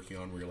that you're working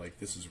on where you're like,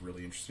 this is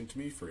really interesting to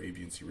me for A,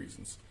 B, and C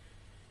reasons.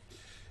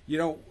 You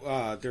know,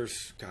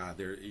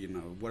 you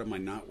know, what am I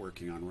not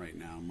working on right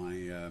now?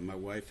 My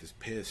wife is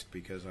pissed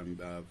because I'm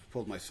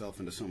pulled myself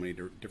into so many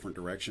different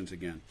directions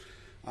again.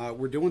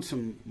 We're doing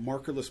some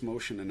markerless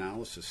motion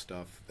analysis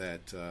stuff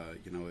that,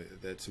 you know,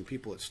 that some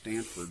people at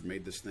Stanford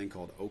made this thing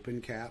called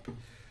OpenCap,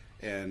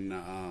 and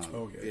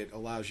it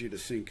allows you to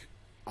sync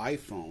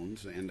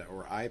iPhones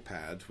or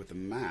iPads with a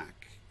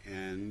Mac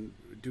and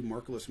do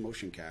markerless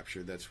motion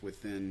capture that's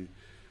within,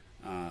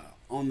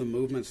 on the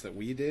movements that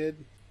we did.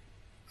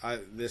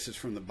 This is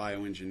from the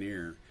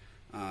bioengineer.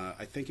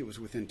 I think it was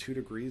within 2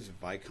 degrees of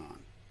Vicon,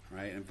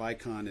 right? And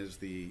Vicon is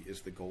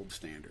the gold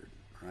standard,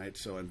 right?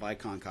 So, and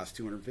Vicon costs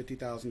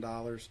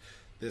 $250,000.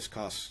 This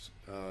costs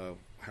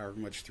however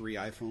much 3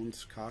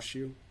 iPhones cost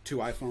you. 2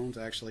 iPhones,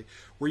 actually.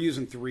 We're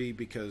using 3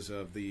 because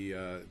of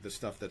the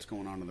stuff that's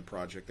going on in the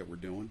project that we're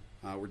doing.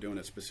 We're doing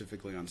it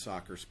specifically on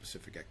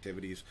soccer-specific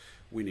activities.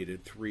 We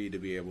needed 3 to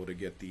be able to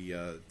get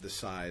the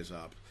size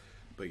up,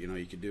 but you know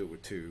you could do it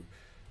with 2.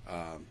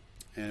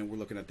 And we're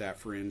looking at that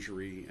for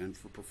injury and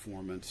for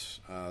performance.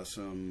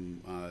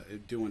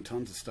 Doing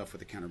tons of stuff with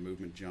the counter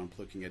movement jump,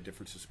 looking at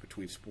differences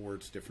between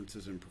sports,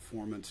 differences in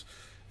performance,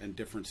 and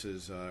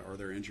differences. Are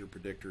there injury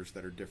predictors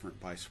that are different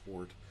by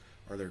sport?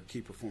 Are there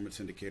key performance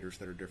indicators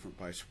that are different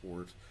by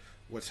sport?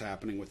 What's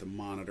happening with the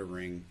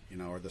monitoring? You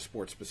know, are the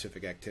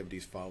sport-specific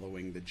activities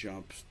following the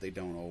jumps? They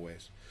don't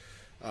always.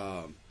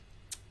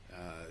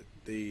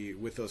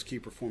 With those key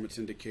performance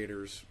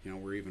indicators, you know,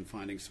 we're even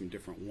finding some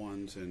different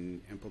ones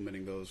and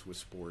implementing those with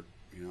sport.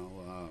 You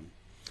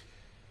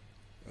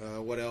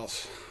know, what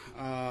else?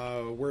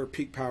 Where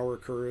peak power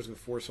occurs with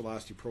force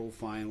velocity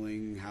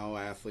profiling, how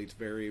athletes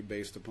vary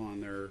based upon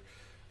their,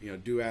 you know,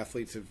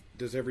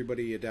 does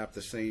everybody adapt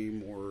the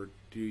same, or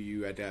do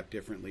you adapt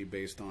differently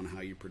based on how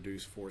you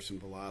produce force and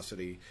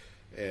velocity?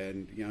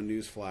 And, you know,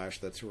 newsflash,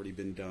 that's already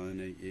been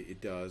done. It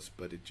does,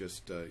 but it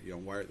just, you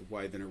know,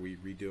 why then are we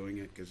redoing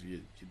it? Because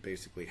you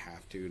basically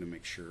have to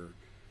make sure,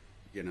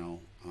 you know.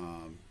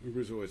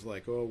 Everybody's always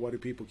like, oh, why do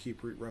people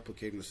keep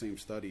replicating the same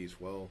studies?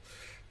 Well,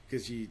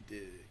 because, you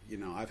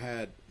know,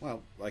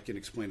 I can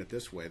explain it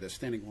this way. The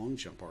standing long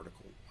jump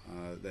article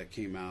that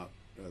came out,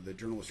 the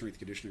Journal of Strength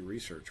Conditioning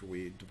Research, where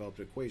we developed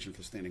an equation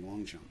for standing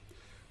long jump,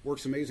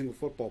 works amazing with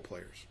football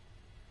players.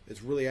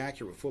 It's really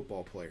accurate with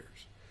football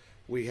players.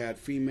 We had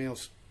female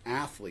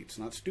athletes,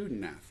 not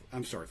student athletes.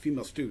 I'm sorry,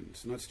 female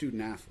students, not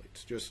student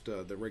athletes, just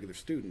the regular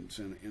students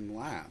in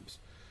labs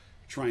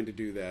trying to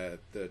do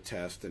the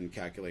test and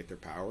calculate their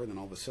power. Then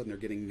all of a sudden they're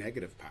getting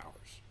negative powers.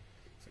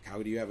 It's like,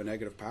 how do you have a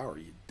negative power?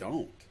 You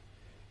don't.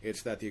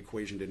 It's that the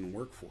equation didn't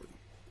work for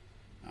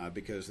them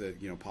because the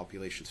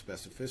population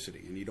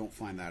specificity, and you don't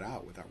find that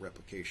out without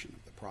replication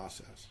of the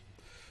process.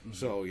 Mm-hmm.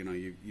 So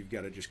you've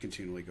got to just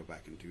continually go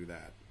back and do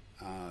that.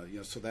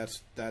 So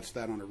that's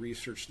that on a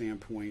research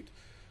standpoint.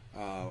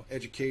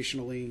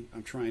 Educationally,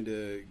 I'm trying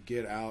to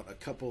get out a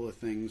couple of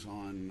things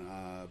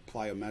on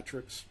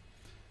plyometrics.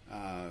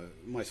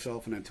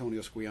 Myself and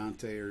Antonio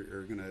Squiante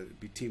are going to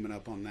be teaming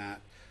up on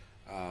that,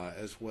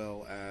 as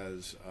well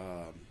as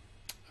I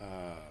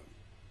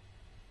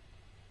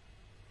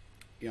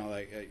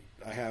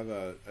have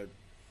an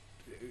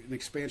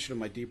expansion of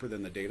my deeper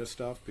than the data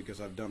stuff, because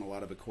I've done a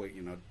lot of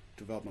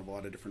development of a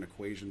lot of different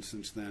equations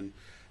since then,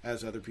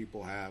 as other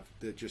people have,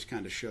 that just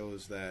kind of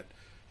shows that,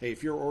 hey,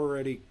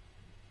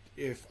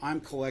 if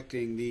I'm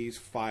collecting these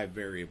 5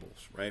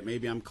 variables, right?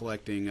 Maybe I'm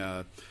collecting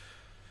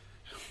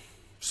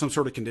some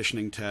sort of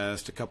conditioning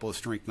test, a couple of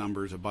strength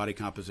numbers, a body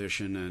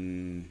composition,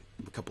 and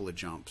a couple of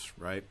jumps,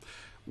 right?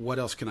 What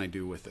else can I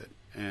do with it?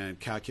 And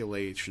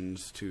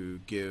calculations to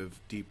give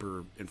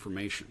deeper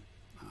information.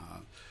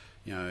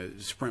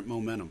 Sprint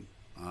momentum,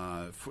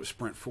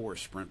 sprint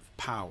force, sprint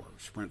power,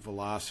 sprint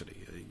velocity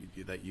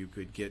that you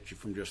could get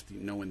from just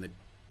knowing the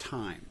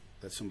time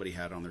that somebody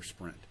had on their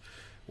sprint.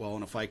 Well,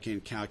 and if I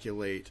can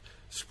calculate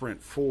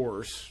sprint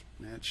force,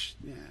 that's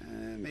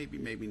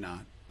maybe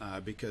not,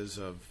 because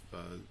of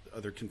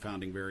other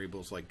confounding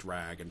variables like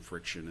drag and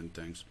friction and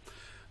things.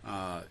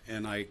 And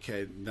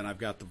then I've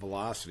got the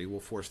velocity.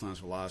 Well, force times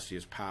velocity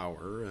is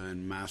power,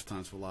 and mass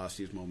times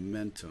velocity is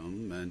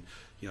momentum, and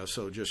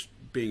so just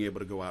being able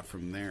to go out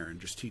from there and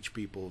just teach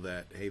people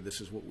that, hey, this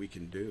is what we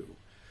can do.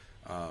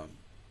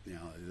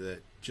 That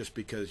just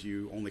because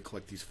you only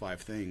collect these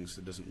 5 things,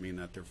 it doesn't mean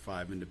that they're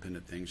 5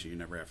 independent things and you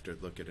never have to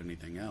look at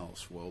anything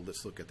else. Well,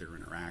 let's look at their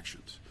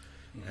interactions,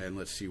 and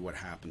let's see what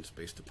happens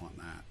based upon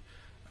that.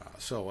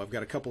 So I've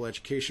got a couple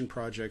education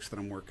projects that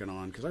I'm working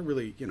on, because I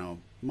really,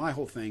 my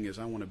whole thing is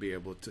I want to be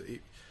able to,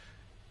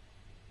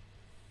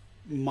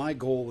 my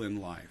goal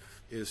in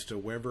life is to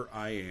wherever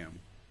I am,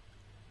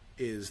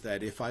 is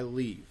that if I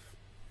leave,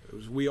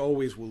 we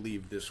always will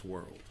leave this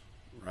world,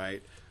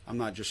 right? I'm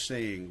not just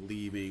saying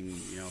leaving,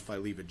 if I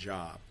leave a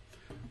job.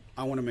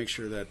 I want to make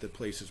sure that the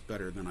place is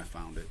better than I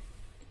found it.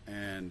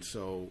 And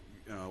so,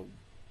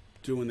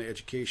 doing the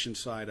education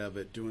side of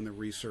it, doing the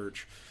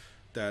research,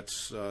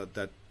 that's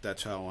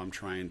how I'm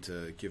trying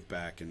to give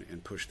back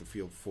and push the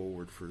field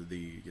forward for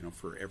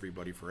for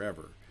everybody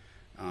forever.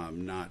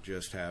 Not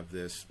just have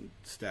this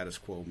status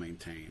quo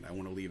maintained. I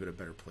want to leave it a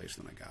better place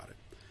than I got it.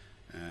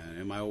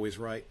 Am I always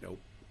right? Nope,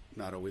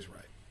 not always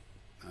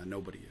right.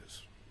 Nobody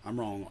is. I'm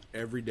wrong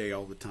every day,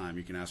 all the time.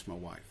 You can ask my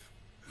wife.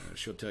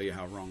 She'll tell you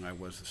how wrong I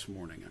was this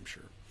morning, I'm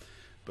sure.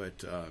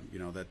 But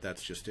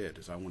that's just it.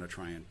 Is I want to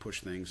try and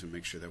push things and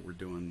make sure that we're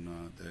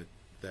doing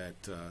that.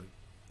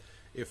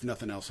 If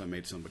nothing else, I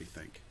made somebody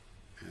think,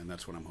 and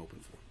that's what I'm hoping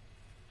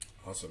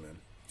for. Awesome, man.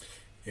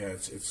 Yeah,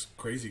 it's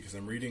crazy because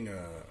I'm reading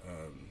a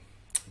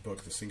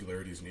book, The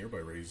Singularity is Near by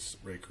Ray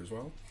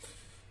Kurzweil,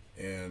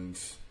 and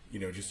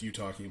just you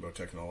talking about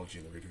technology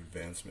and the rate of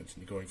advancement,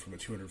 and going from a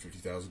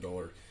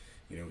 $250,000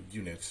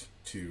 unit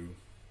to,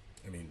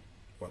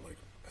 like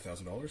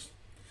 $1,000?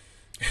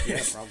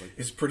 Yeah, probably.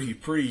 It's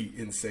pretty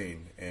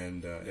insane,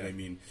 and I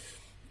mean,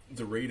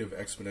 the rate of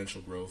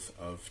exponential growth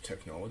of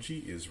technology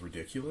is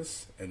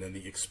ridiculous, and then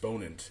the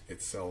exponent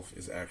itself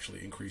is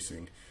actually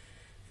increasing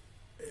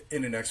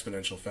in an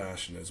exponential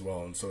fashion as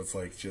well. And so it's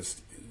like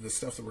just the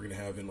stuff that we're going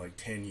to have in like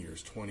 10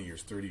 years, 20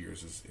 years, 30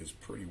 years is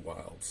pretty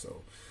wild.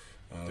 So,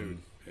 Dude,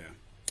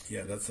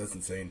 yeah, that's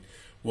insane.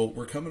 Well,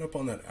 we're coming up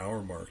on that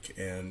hour mark,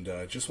 and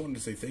just wanted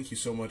to say thank you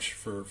so much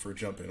for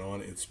jumping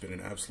on. It's been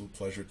an absolute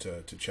pleasure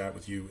to chat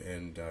with you,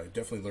 and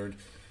definitely learned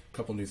a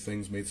couple new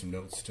things, made some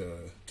notes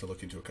to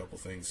look into a couple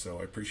things,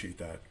 so I appreciate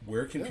that.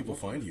 Where can people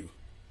find you?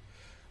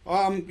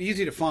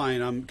 Easy to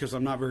find because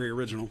I'm not very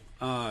original.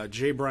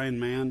 J. Brian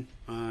Mann,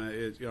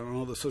 on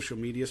all the social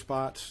media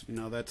spots.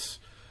 That's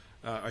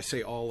I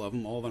say all of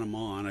them, all that I'm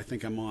on. I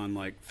think I'm on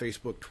like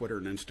Facebook, Twitter,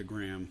 and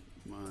Instagram.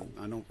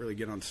 I don't really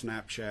get on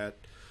Snapchat.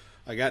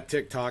 I got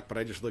TikTok, but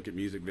I just look at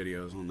music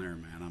videos on there,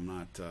 man. I'm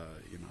not,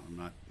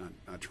 I'm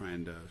not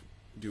trying to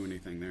do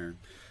anything there.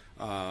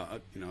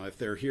 If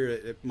they're here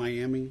at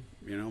Miami,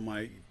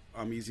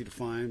 I'm easy to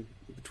find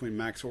between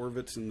Max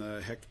Orvitz and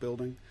the Hecht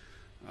building.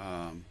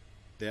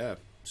 Yeah,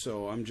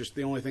 so I'm just,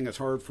 the only thing that's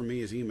hard for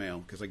me is email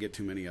because I get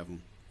too many of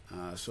them.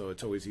 So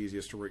it's always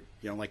easiest to,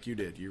 like you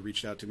did. You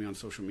reached out to me on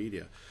social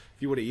media.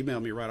 If you would have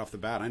emailed me right off the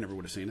bat, I never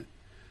would have seen it.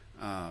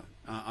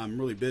 I'm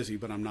really busy,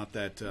 but I'm not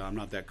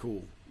that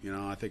cool.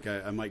 I think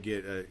I might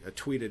get a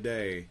tweet a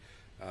day,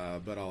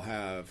 but I'll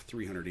have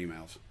 300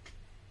 emails.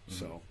 Mm-hmm.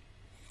 So.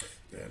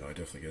 Yeah, no, I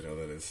definitely get how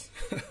that is.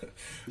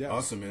 Yeah.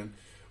 Awesome, man.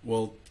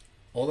 Well,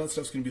 all that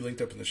stuff's going to be linked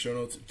up in the show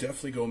notes.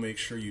 Definitely go make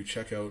sure you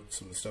check out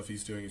some of the stuff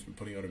he's doing. He's been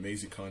putting out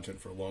amazing content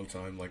for a long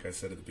time. Like I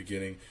said at the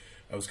beginning,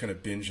 I was kind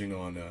of binging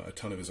on a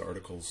ton of his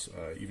articles,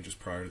 even just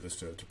prior to this,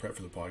 to prep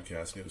for the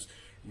podcast. And it was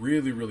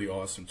really, really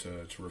awesome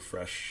to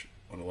refresh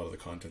on a lot of the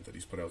content that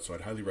he's put out. So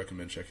I'd highly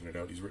recommend checking it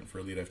out. He's written for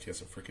Elite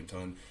FTS a freaking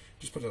ton.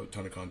 Just put out a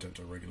ton of content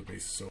on a regular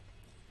basis. So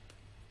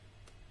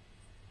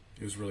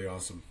it was really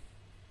awesome.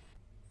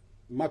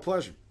 My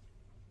pleasure.